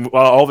 episodes, and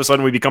all of a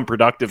sudden we become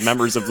productive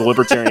members of the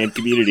libertarian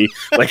community,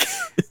 like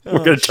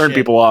we're gonna turn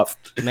people off.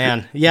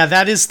 Man, yeah,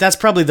 that's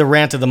probably the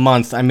rant of the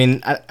month. I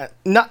mean,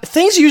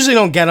 things usually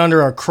don't get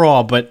under our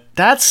craw, but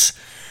that's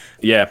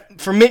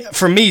for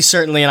me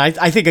certainly, and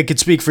I think I could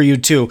speak for you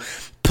too.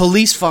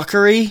 Police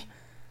fuckery.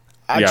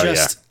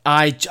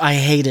 I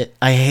hate it.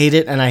 I hate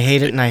it, and I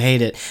hate it, and I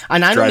hate it.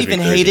 And I don't even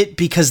hate it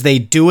because they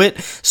do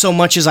it so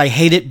much as I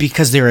hate it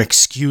because they're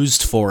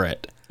excused for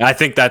it. I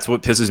think that's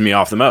what pisses me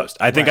off the most.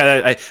 I think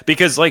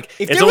because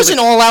if there was an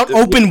all-out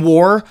open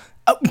war,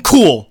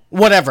 cool,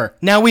 whatever.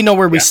 Now we know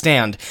where we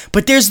stand.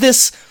 But there's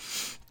this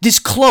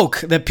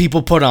cloak that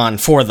people put on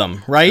for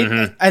them,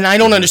 right? And I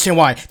don't understand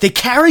why. They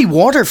carry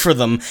water for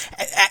them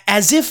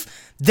as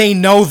if they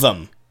know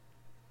them.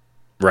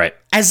 Right.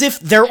 As if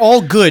they're all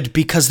good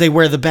because they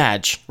wear the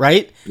badge,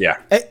 right? Yeah.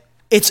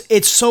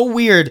 It's so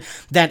weird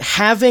that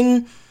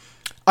having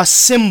a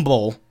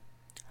symbol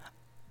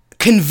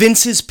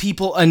convinces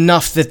people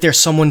enough that they're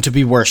someone to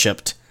be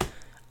worshipped.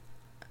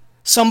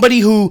 Somebody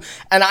who,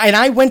 and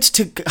I went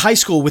to high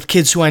school with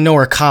kids who I know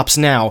are cops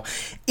now,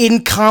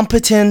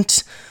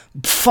 incompetent,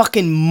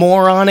 fucking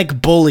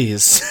moronic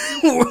bullies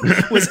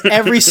was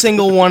every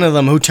single one of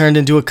them who turned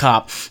into a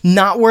cop.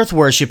 Not worth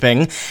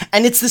worshiping.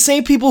 And it's the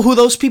same people who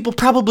those people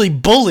probably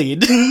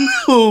bullied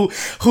who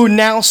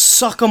now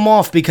suck them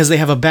off because they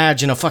have a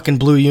badge and a fucking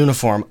blue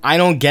uniform. I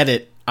don't get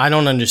it. I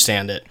don't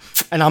understand it.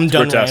 And I'm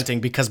done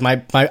ranting because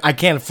my I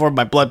can't afford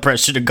my blood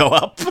pressure to go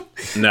up.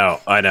 No,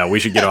 I know. We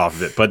should get off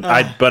of it. But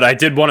I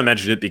did want to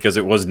mention it because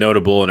it was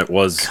notable and it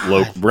was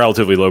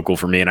relatively local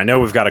for me. And I know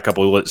we've got a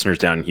couple of listeners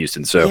down in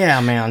Houston. So yeah,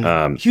 man.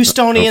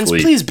 Houstonians,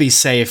 please be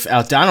safe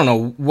out there. I don't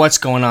know what's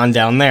going on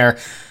down there.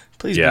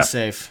 Please be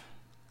safe.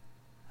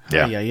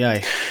 Yeah.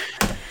 Ay.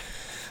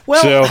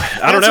 Well, so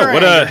I don't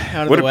know.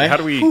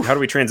 How do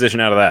we transition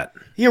out of that?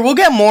 Here, we'll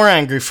get more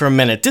angry for a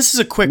minute. This is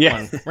a quick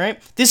one,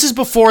 right? This is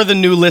before the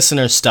new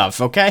listener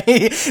stuff, okay?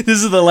 This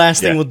is the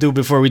last thing we'll do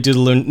before we do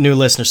the new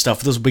listener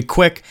stuff. This will be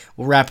quick.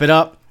 We'll wrap it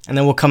up, and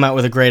then we'll come out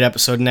with a great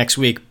episode next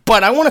week.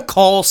 But I want to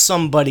call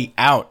somebody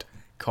out,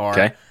 Carr.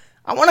 Okay.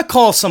 I want to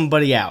call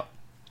somebody out.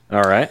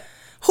 All right.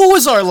 Who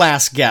was our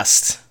last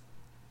guest?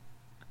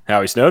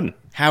 Howie Snowden.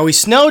 Howie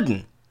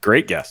Snowden.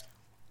 Great guest.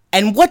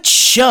 And what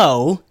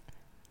show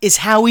is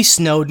Howie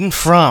Snowden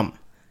from?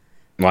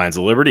 Lions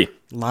of Liberty.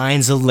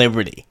 Lions of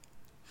Liberty.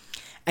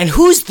 And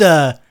who's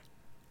the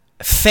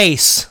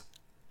face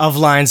of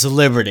Lions of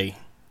Liberty?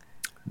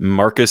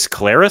 Marcus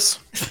Claris?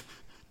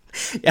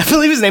 I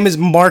believe his name is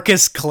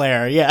Marcus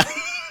Clare, yeah.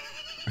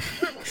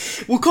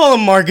 We'll call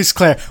him Marcus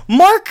Clare.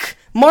 Mark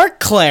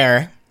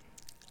Clare.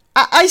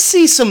 I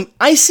see some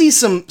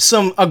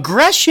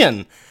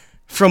aggression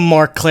from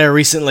Mark Clare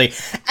recently.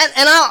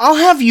 And I'll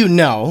have you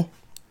know,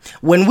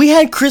 when we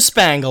had Chris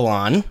Spangle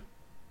on,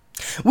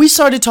 we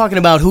started talking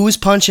about who was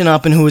punching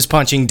up and who was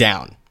punching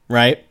down,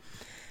 right?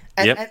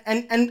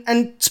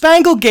 And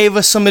Spangle gave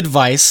us some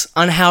advice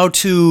on how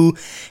to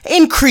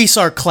increase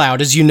our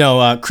clout. As you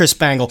know, Chris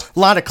Spangle, a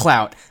lot of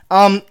clout.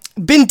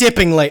 Been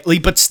dipping lately,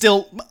 but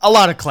still a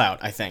lot of clout,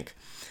 I think.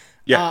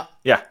 Yeah.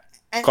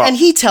 And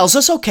he tells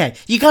us, okay,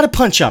 you got to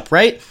punch up,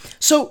 right?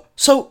 So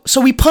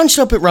we punched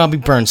up at Robbie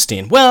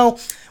Bernstein.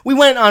 Well, we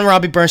went on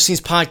Robbie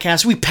Bernstein's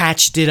podcast. We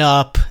patched it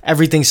up.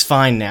 Everything's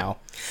fine now.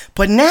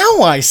 But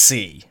now I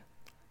see,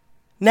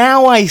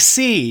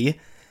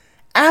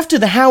 after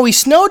the Howie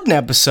Snowden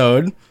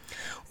episode,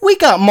 we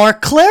got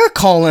Mark Clare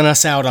calling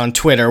us out on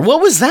Twitter.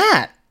 What was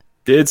that?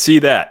 Did see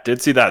that.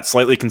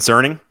 Slightly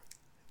concerning.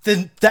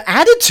 The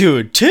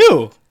attitude,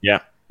 too.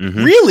 Yeah.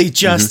 Mm-hmm. Really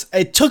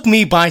it took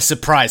me by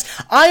surprise.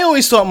 I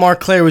always thought Mark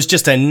Clare was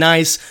just a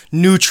nice,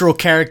 neutral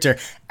character.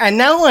 And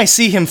now I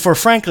see him for,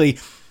 frankly,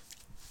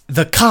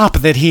 the cop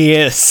that he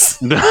is.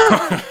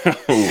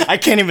 I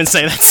can't even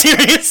say that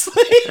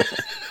seriously.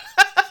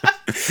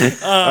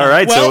 All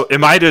right. So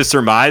am I to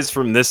surmise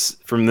from this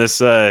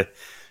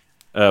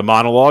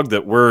monologue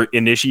that we're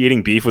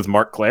initiating beef with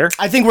Mark Clare?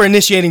 I think we're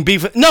initiating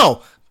beef with...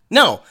 No.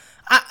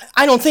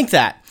 I don't think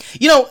that.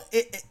 You know,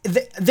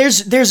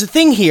 there's a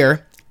thing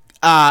here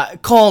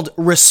called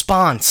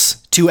response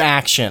to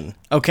action,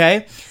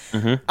 okay?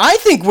 Mm-hmm. I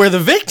think we're the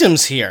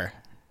victims here.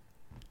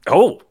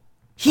 Oh.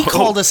 He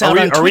called us out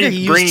on Twitter. Are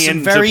we bringing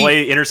in to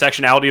play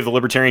intersectionality of the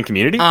libertarian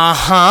community?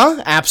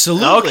 Uh-huh,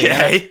 absolutely.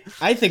 Okay.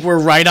 I think we're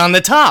right on the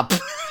top,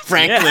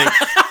 frankly.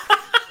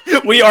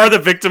 Yeah. We are the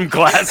victim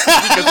class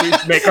because we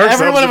make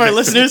ourselves every one of our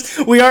listeners.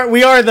 We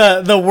are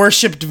the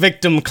worshipped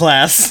victim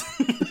class.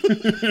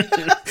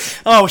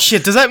 Oh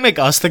shit! Does that make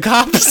us the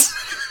cops?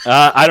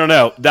 I don't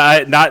know.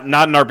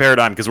 Not in our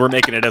paradigm because we're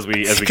making it as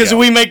we go. Because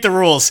we make the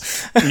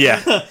rules.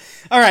 Yeah.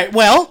 All right.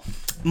 Well,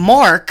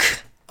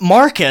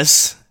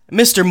 Marcus,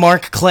 Mr.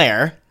 Mark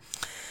Clare,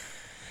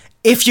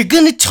 if you're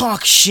gonna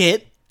talk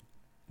shit,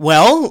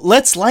 well,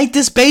 let's light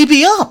this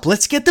baby up.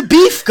 Let's get the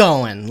beef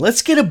going.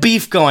 Let's get a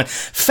beef going.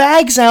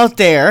 Fags out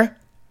there,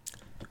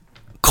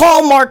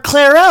 call Mark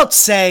Clare out.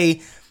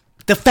 Say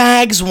the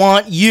fags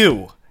want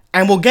you,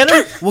 and we'll get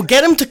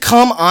him to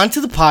come onto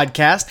the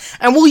podcast,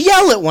 and we'll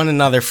yell at one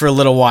another for a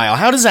little while.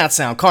 How does that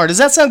sound, Carr? Does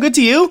that sound good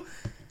to you?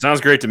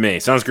 Sounds great to me.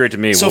 So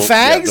fags?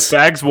 Yeah, the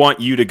fags want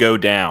you to go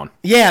down.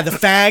 Yeah, the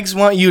fags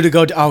want you to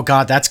go down. Oh,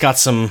 God, that's got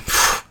some...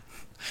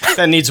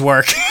 that needs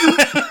work.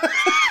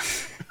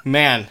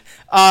 Man.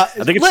 I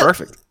think it's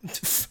perfect.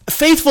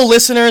 Faithful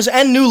listeners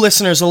and new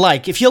listeners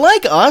alike, if you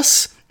like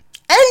us,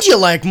 and you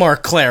like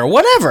Mark Clare,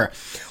 whatever,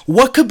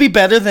 what could be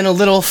better than a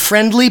little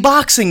friendly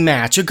boxing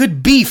match, a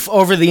good beef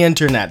over the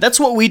internet? That's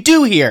what we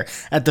do here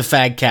at the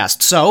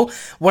Fagcast. So,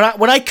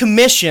 what I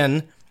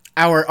commission...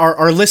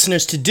 Our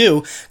listeners to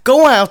do,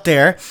 go out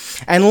there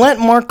and let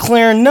Mark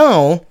Clare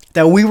know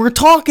that we were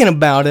talking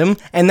about him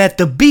and that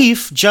the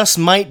beef just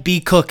might be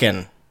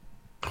cooking.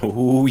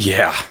 Oh,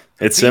 yeah.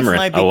 It's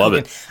simmering. I love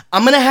it.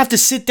 I'm going to have to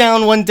sit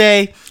down one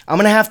day. I'm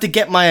going to have to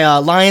get my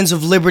Lions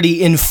of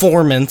Liberty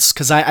informants,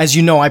 because as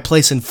you know, I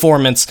place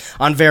informants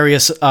on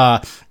various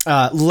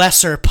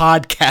lesser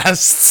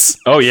podcasts.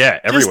 Oh,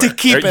 yeah. Everywhere. Just to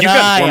keep an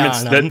eye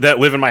on them. that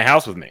live in my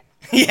house with me.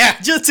 Yeah,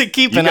 just to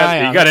keep an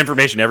eye on. You got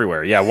information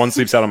everywhere. Yeah, one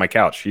sleeps out on my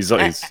couch. He's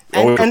always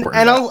and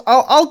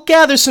I'll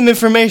gather some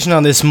information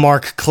on this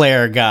Mark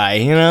Claire guy.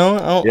 You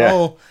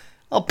know,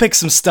 I'll pick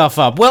some stuff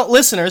up. Well,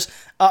 listeners,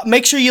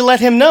 make sure you let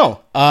him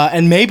know,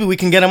 and maybe we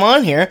can get him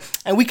on here,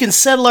 and we can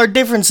settle our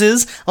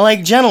differences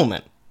like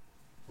gentlemen.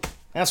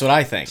 That's what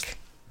I think.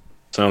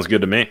 Sounds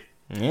good to me.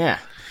 Yeah.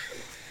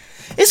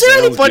 Is there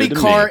anybody,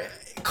 Carr?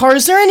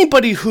 Is there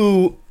anybody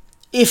who,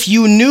 if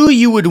you knew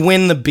you would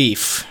win the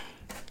beef,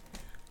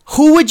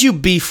 who would you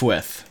beef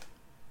with?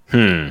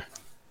 Who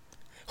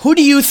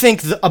do you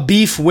think a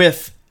beef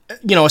with,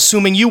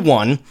 assuming you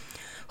won,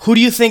 who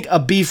do you think a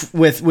beef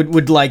with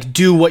would like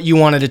do what you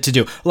wanted it to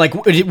do? Like,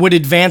 would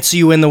advance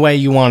you in the way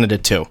you wanted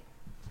it to?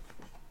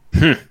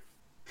 Man,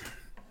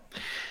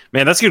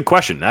 that's a good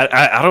question.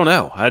 I don't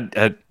know.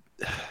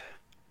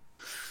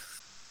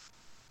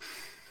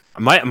 I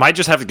might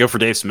just have to go for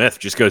Dave Smith.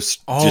 Just go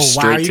straight to it. Oh,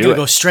 wow, you're going to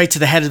go straight to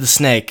the head of the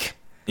snake.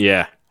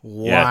 Yeah.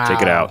 Wow. Yeah,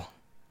 take it out.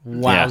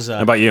 Wowza. Yeah.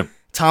 How about you?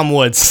 Tom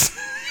Woods.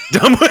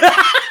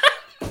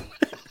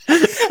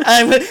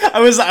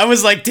 I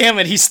was like, damn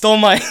it, he stole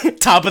my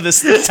top of the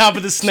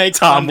snake.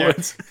 Tom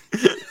Woods.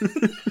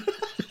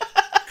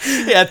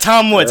 Yeah,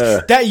 Tom Woods.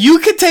 That you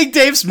could take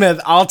Dave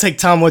Smith. I'll take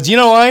Tom Woods. You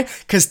know why?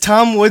 Because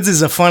Tom Woods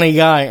is a funny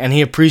guy and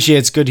he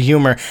appreciates good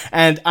humor.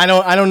 And I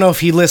don't know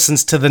if he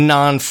listens to the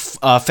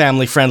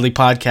non-family friendly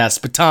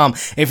podcast. But Tom,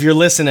 if you're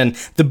listening,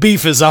 the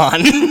beef is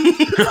on.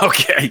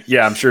 Okay.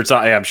 Yeah, I'm sure.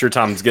 I'm sure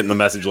Tom's getting the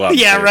message loud.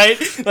 Yeah, right.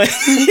 Like,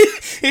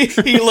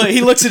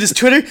 he looks at his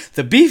Twitter.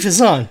 The beef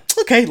is on.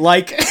 Okay,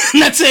 like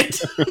that's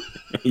it.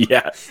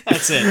 Yeah,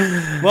 that's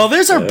it. Well,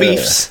 there's our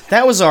beefs.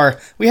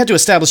 We had to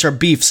establish our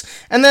beefs,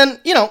 and then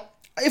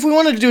if we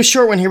wanted to do a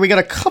short one here, we got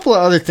a couple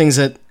of other things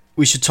that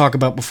we should talk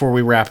about before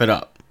we wrap it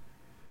up.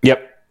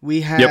 Yep.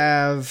 We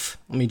have.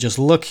 Let me just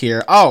look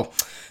here. Oh,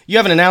 you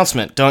have an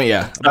announcement, don't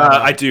you?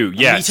 I do.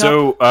 Yeah.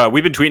 So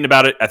we've been tweeting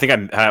about it. I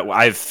think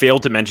I've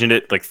failed to mention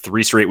it like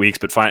 3 straight weeks,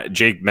 but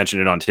Jake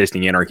mentioned it on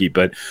Tasting Anarchy.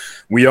 But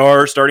we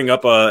are starting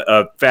up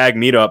a FAG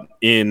meetup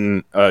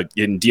in the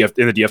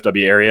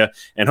DFW area,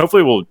 and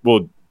hopefully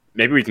we'll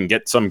maybe we can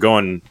get some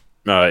going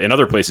in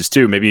other places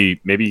too. Maybe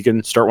you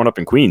can start one up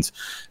in Queens.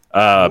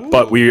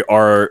 But we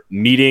are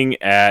meeting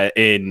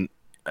in.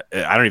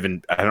 I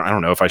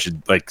don't know if I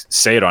should like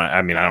say it on.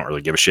 I mean, I don't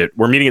really give a shit.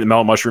 We're meeting at the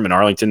Mellow Mushroom in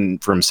Arlington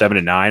from 7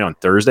 to 9 on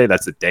Thursday.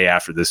 That's the day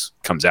after this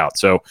comes out.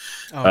 So,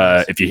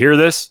 nice. If you hear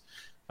this,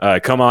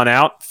 come on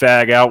out,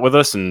 fag out with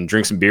us, and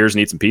drink some beers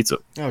and eat some pizza.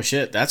 Oh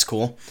shit, that's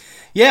cool.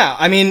 Yeah,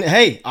 I mean,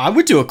 hey, I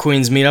would do a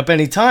Queens meetup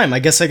anytime. I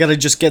guess I got to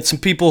just get some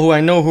people who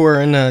I know who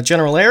are in the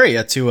general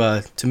area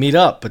to meet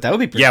up. But that would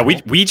be pretty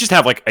cool. we just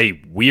have like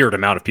a weird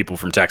amount of people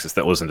from Texas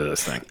that listen to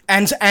this thing.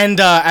 And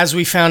as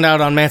we found out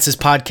on Mance's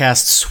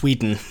podcast,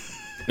 Sweden.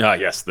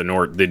 Yes, the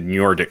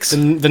Nordics.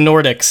 The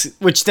Nordics,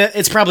 which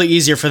it's probably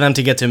easier for them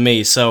to get to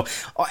me. So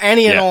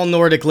any and all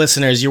Nordic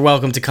listeners, you're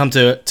welcome to come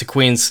to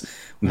Queens.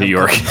 New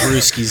York.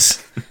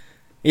 Brewskis.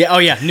 Yeah, oh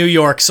yeah, New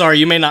York. Sorry,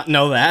 you may not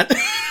know that.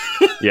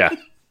 Yeah.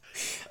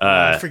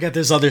 I forget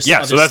there's other so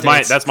that's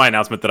states. my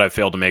announcement that I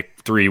failed to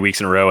make 3 weeks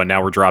in a row, and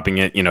now we're dropping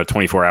it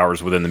 24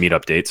 hours within the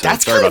meetup date. So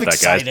that's sorry kind about of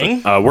that, exciting.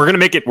 guys.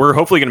 But, we're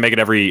hopefully gonna make it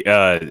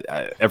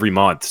every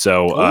month.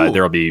 So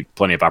there'll be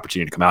plenty of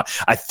opportunity to come out.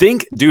 I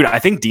think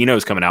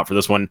Dino's coming out for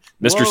this one.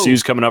 Mr.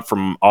 Sue's coming up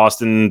from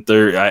Austin.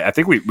 I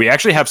think we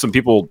actually have some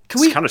people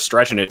kind of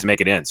stretching it to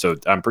make it in. So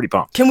I'm pretty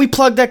pumped. Can we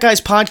plug that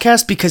guy's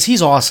podcast because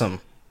he's awesome?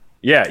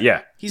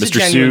 Yeah. He's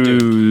Mr.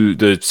 Sue,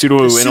 the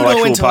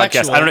pseudo-intellectual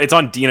podcast. I don't know. It's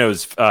on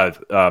Dino's.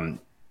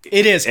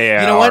 It is. You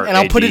know what? And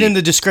I'll put it in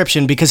the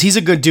description because he's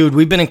a good dude.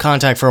 We've been in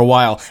contact for a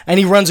while, and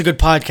he runs a good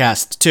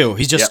podcast too.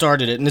 He's just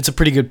started it, and it's a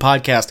pretty good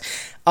podcast.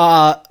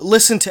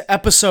 Listen to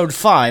episode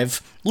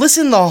 5.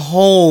 Listen the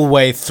whole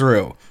way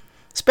through,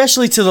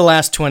 especially to the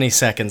last 20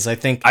 seconds. I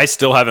think I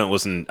still haven't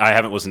listened. I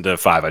haven't listened to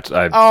 5.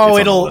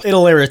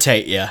 It'll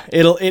irritate you.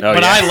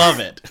 But I love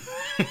it.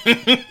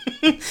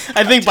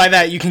 I think by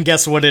that you can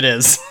guess what it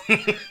is.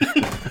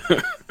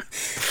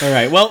 All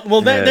right.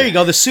 Well, there you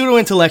go. The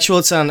pseudo-intellectual.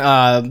 It's on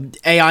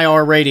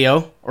AIR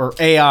radio or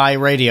AI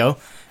radio.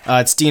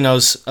 It's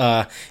Dino's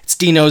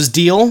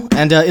deal,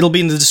 and it'll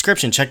be in the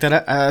description. Check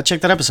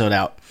that episode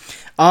out.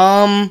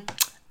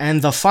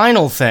 And the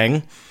final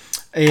thing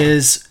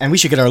is, and we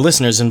should get our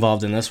listeners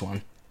involved in this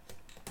one.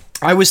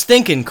 I was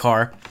thinking,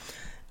 Carr,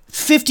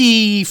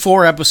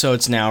 54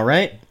 episodes now,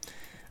 right?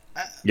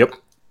 Yep.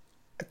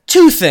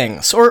 2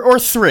 things, or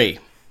 3.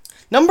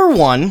 Number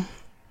 1,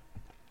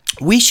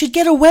 we should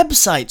get a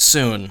website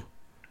soon.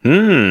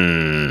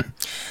 In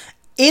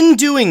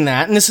doing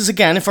that, and this is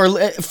again,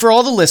 for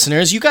all the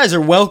listeners, you guys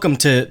are welcome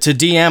to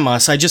DM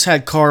us. I just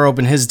had Carr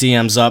open his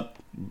DMs up.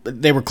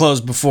 They were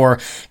closed before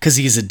because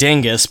he's a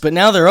dingus, but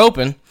now they're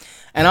open,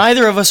 and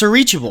either of us are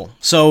reachable.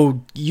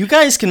 So you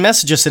guys can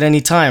message us at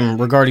any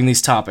time regarding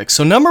these topics.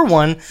 So number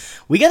 1,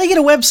 we got to get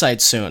a website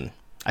soon,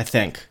 I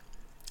think.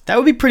 That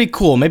would be pretty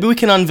cool. Maybe we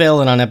can unveil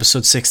it on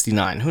episode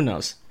 69. Who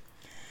knows?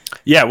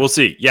 Yeah, we'll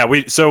see. Yeah,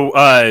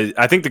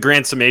 I think the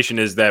grand summation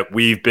is that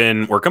we're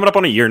coming up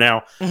on a year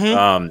now.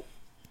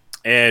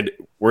 And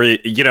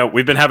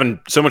we've been having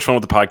so much fun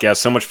with the podcast,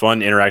 so much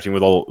fun interacting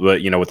with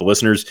with the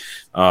listeners,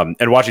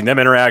 and watching them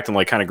interact and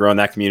like kind of grow in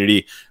that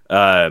community,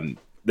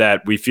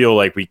 that we feel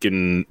like we've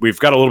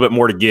got a little bit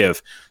more to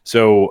give.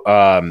 So,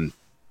 I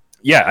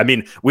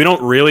mean, we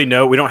don't really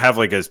know. We don't have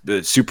like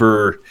a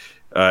super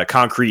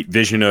concrete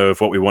vision of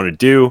what we want to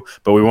do,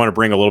 but we want to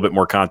bring a little bit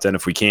more content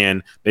if we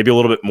can, maybe a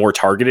little bit more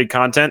targeted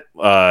content.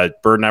 Bird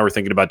and I were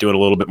thinking about doing a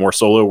little bit more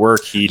solo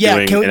work. Doing an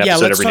episode every now and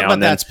then. Let's talk about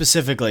that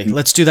specifically.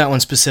 Let's do that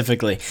one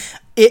specifically.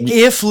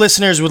 If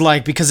listeners would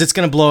like, because it's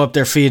going to blow up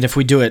their feed if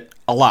we do it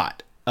a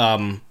lot.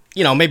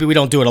 Maybe we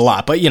don't do it a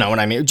lot, but you know what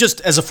I mean?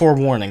 Just as a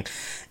forewarning.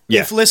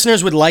 Yeah. If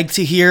listeners would like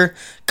to hear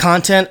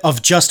content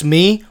of just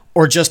me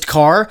or just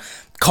Carr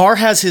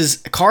has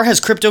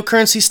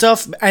cryptocurrency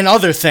stuff and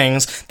other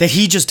things that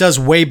he just does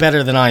way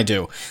better than I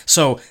do.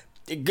 So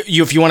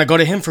if you want to go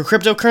to him for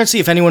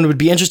cryptocurrency, if anyone would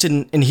be interested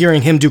in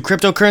hearing him do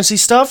cryptocurrency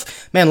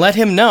stuff, man, let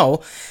him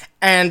know.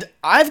 And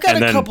I've got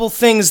a couple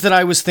things that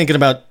I was thinking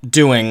about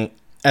doing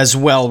as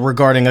well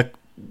regarding a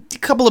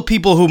couple of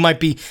people who might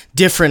be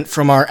different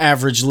from our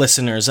average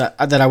listeners that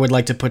I would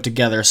like to put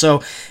together. So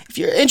if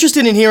you're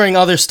interested in hearing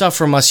other stuff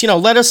from us,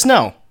 let us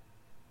know.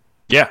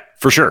 Yeah,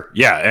 for sure.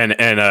 Yeah, and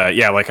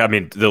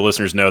the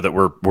listeners know that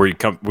we're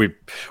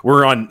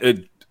on.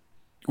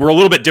 We're a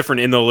little bit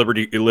different in the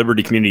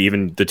Liberty community.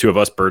 Even the two of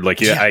us, Bird. Like,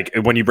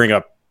 when you bring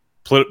up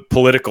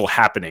political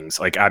happenings,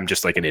 like I'm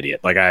just like an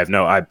idiot. Like I have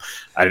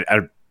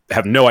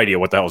no idea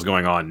what the hell is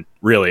going on,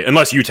 really,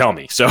 unless you tell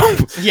me. So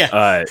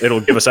it'll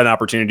give us an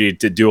opportunity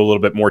to do a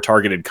little bit more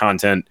targeted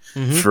content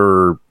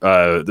for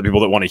the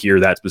people that want to hear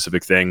that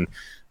specific thing.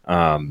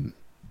 I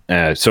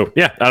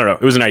don't know.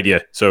 It was an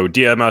idea. So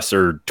DM us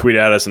or tweet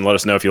at us and let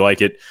us know if you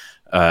like it.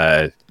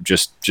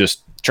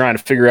 Just trying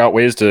to figure out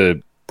ways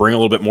to bring a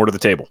little bit more to the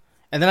table.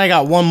 And then I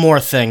got one more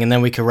thing, and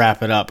then we can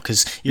wrap it up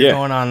because you're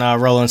going on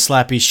Roland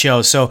Slappy's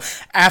show. So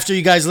after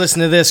you guys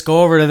listen to this,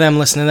 go over to them,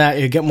 listen to that.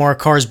 You get more of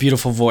Carr's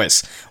beautiful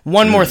voice.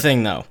 One more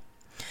thing, though.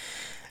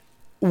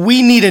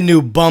 We need a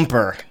new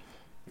bumper.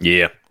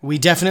 Yeah. We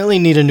definitely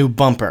need a new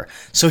bumper.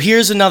 So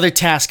here's another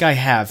task I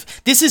have.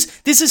 This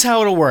is how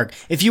it'll work.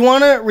 If you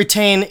want to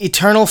retain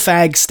eternal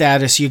fag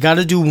status, you got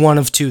to do one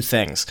of two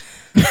things.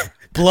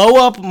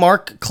 Blow up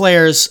Mark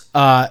Claire's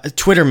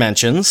Twitter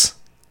mentions.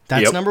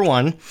 That's number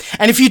one.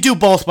 And if you do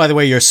both, by the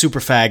way, you're a super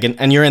fag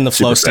and you're in the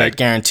flow state,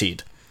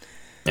 guaranteed.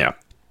 Yeah.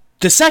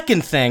 The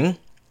second thing,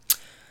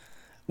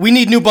 we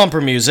need new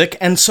bumper music.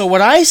 And so what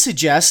I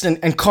suggest,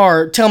 and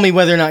Carr, tell me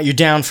whether or not you're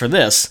down for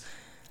this,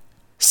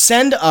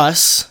 send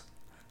us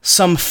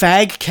some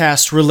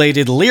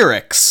Fagcast-related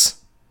lyrics,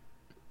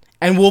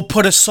 and we'll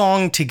put a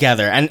song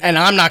together. And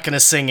I'm not going to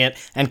sing it,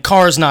 and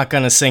Carr's not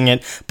going to sing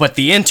it, but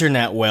the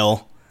internet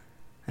will.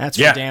 That's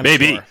for damn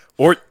maybe. sure.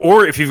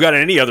 Or if you've got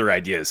any other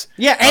ideas.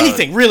 Yeah,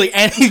 anything, really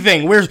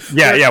anything. We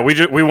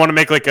want to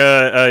make like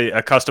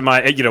a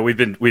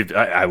customized.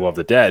 I love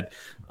the Dead,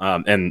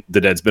 and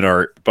the Dead's been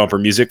our bumper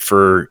music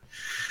for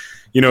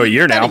a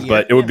year now,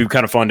 but it would be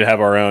kind of fun to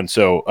have our own.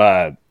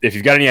 So if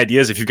you've got any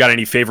ideas, if you've got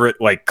any favorite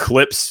like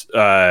clips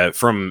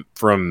from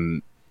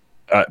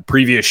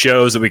previous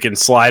shows that we can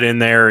slide in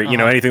there,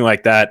 anything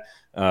like that,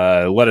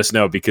 let us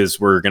know because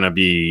we're going to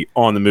be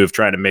on the move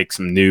trying to make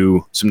some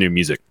new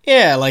music.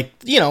 Yeah, like,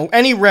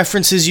 any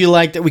references you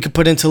like that we could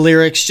put into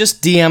lyrics,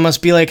 just DM us,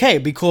 be like, hey,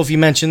 it'd be cool if you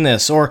mention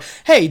this, or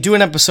hey, do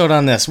an episode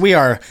on this.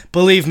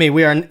 Believe me,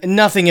 we are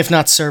nothing if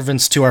not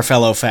servants to our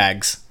fellow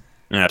fags.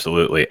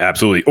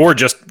 Absolutely. Or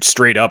just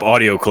straight up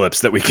audio clips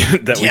that we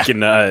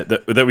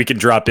can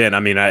drop in. I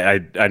mean,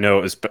 I know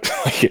it was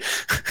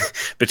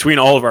between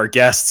all of our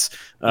guests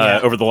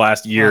over the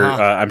last year.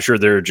 I'm sure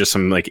there are just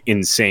some like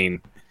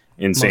insane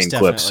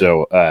clips.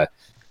 So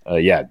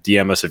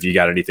DM us if you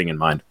got anything in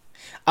mind.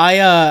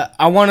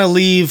 I want to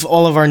leave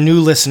all of our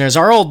new listeners.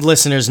 Our old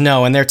listeners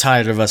know, and they're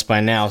tired of us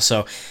by now.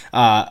 So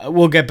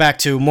we'll get back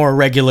to more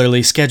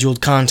regularly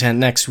scheduled content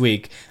next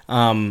week.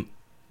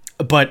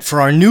 But for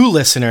our new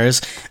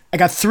listeners, I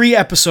got 3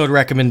 episode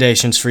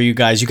recommendations for you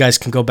guys. You guys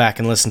can go back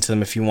and listen to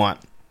them if you want.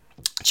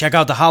 Check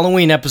out the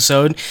Halloween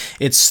episode.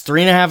 It's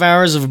 3.5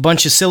 hours of a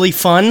bunch of silly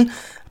fun.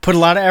 Put a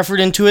lot of effort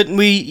into it, and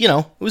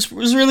it was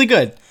really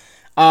good.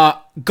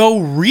 Go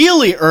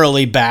really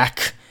early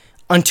back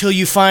until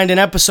you find an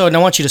episode, and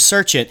I want you to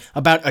search it,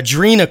 about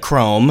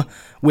Adrenochrome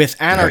with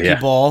Anarchy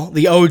Ball,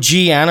 the OG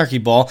Anarchy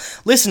Ball.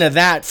 Listen to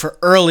that for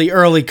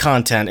early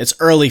content. It's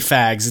early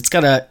fags. It's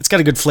got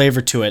a good flavor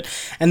to it.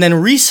 And then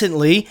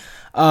recently,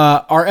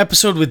 our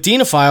episode with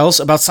Dinophiles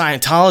about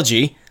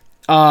Scientology,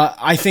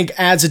 I think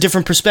adds a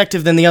different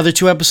perspective than the other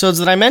 2 episodes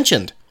that I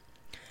mentioned.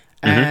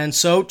 And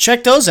so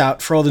check those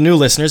out for all the new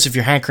listeners if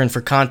you're hankering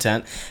for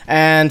content.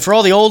 And for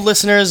all the old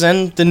listeners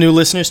and the new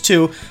listeners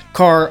too,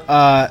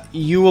 Carr,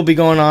 you will be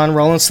going on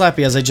Roland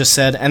Slappy, as I just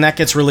said, and that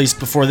gets released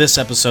before this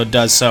episode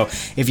does. So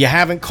if you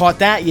haven't caught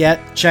that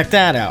yet, check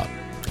that out.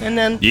 And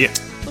then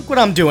look what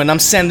I'm doing. I'm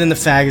sending the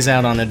fags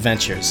out on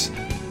adventures.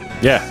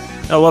 Yeah,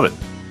 I love it.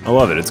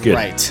 It's good.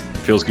 Right.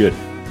 Feels good.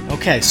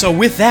 Okay, so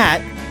with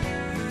that,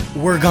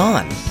 we're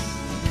gone.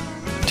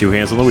 2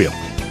 hands on the wheel.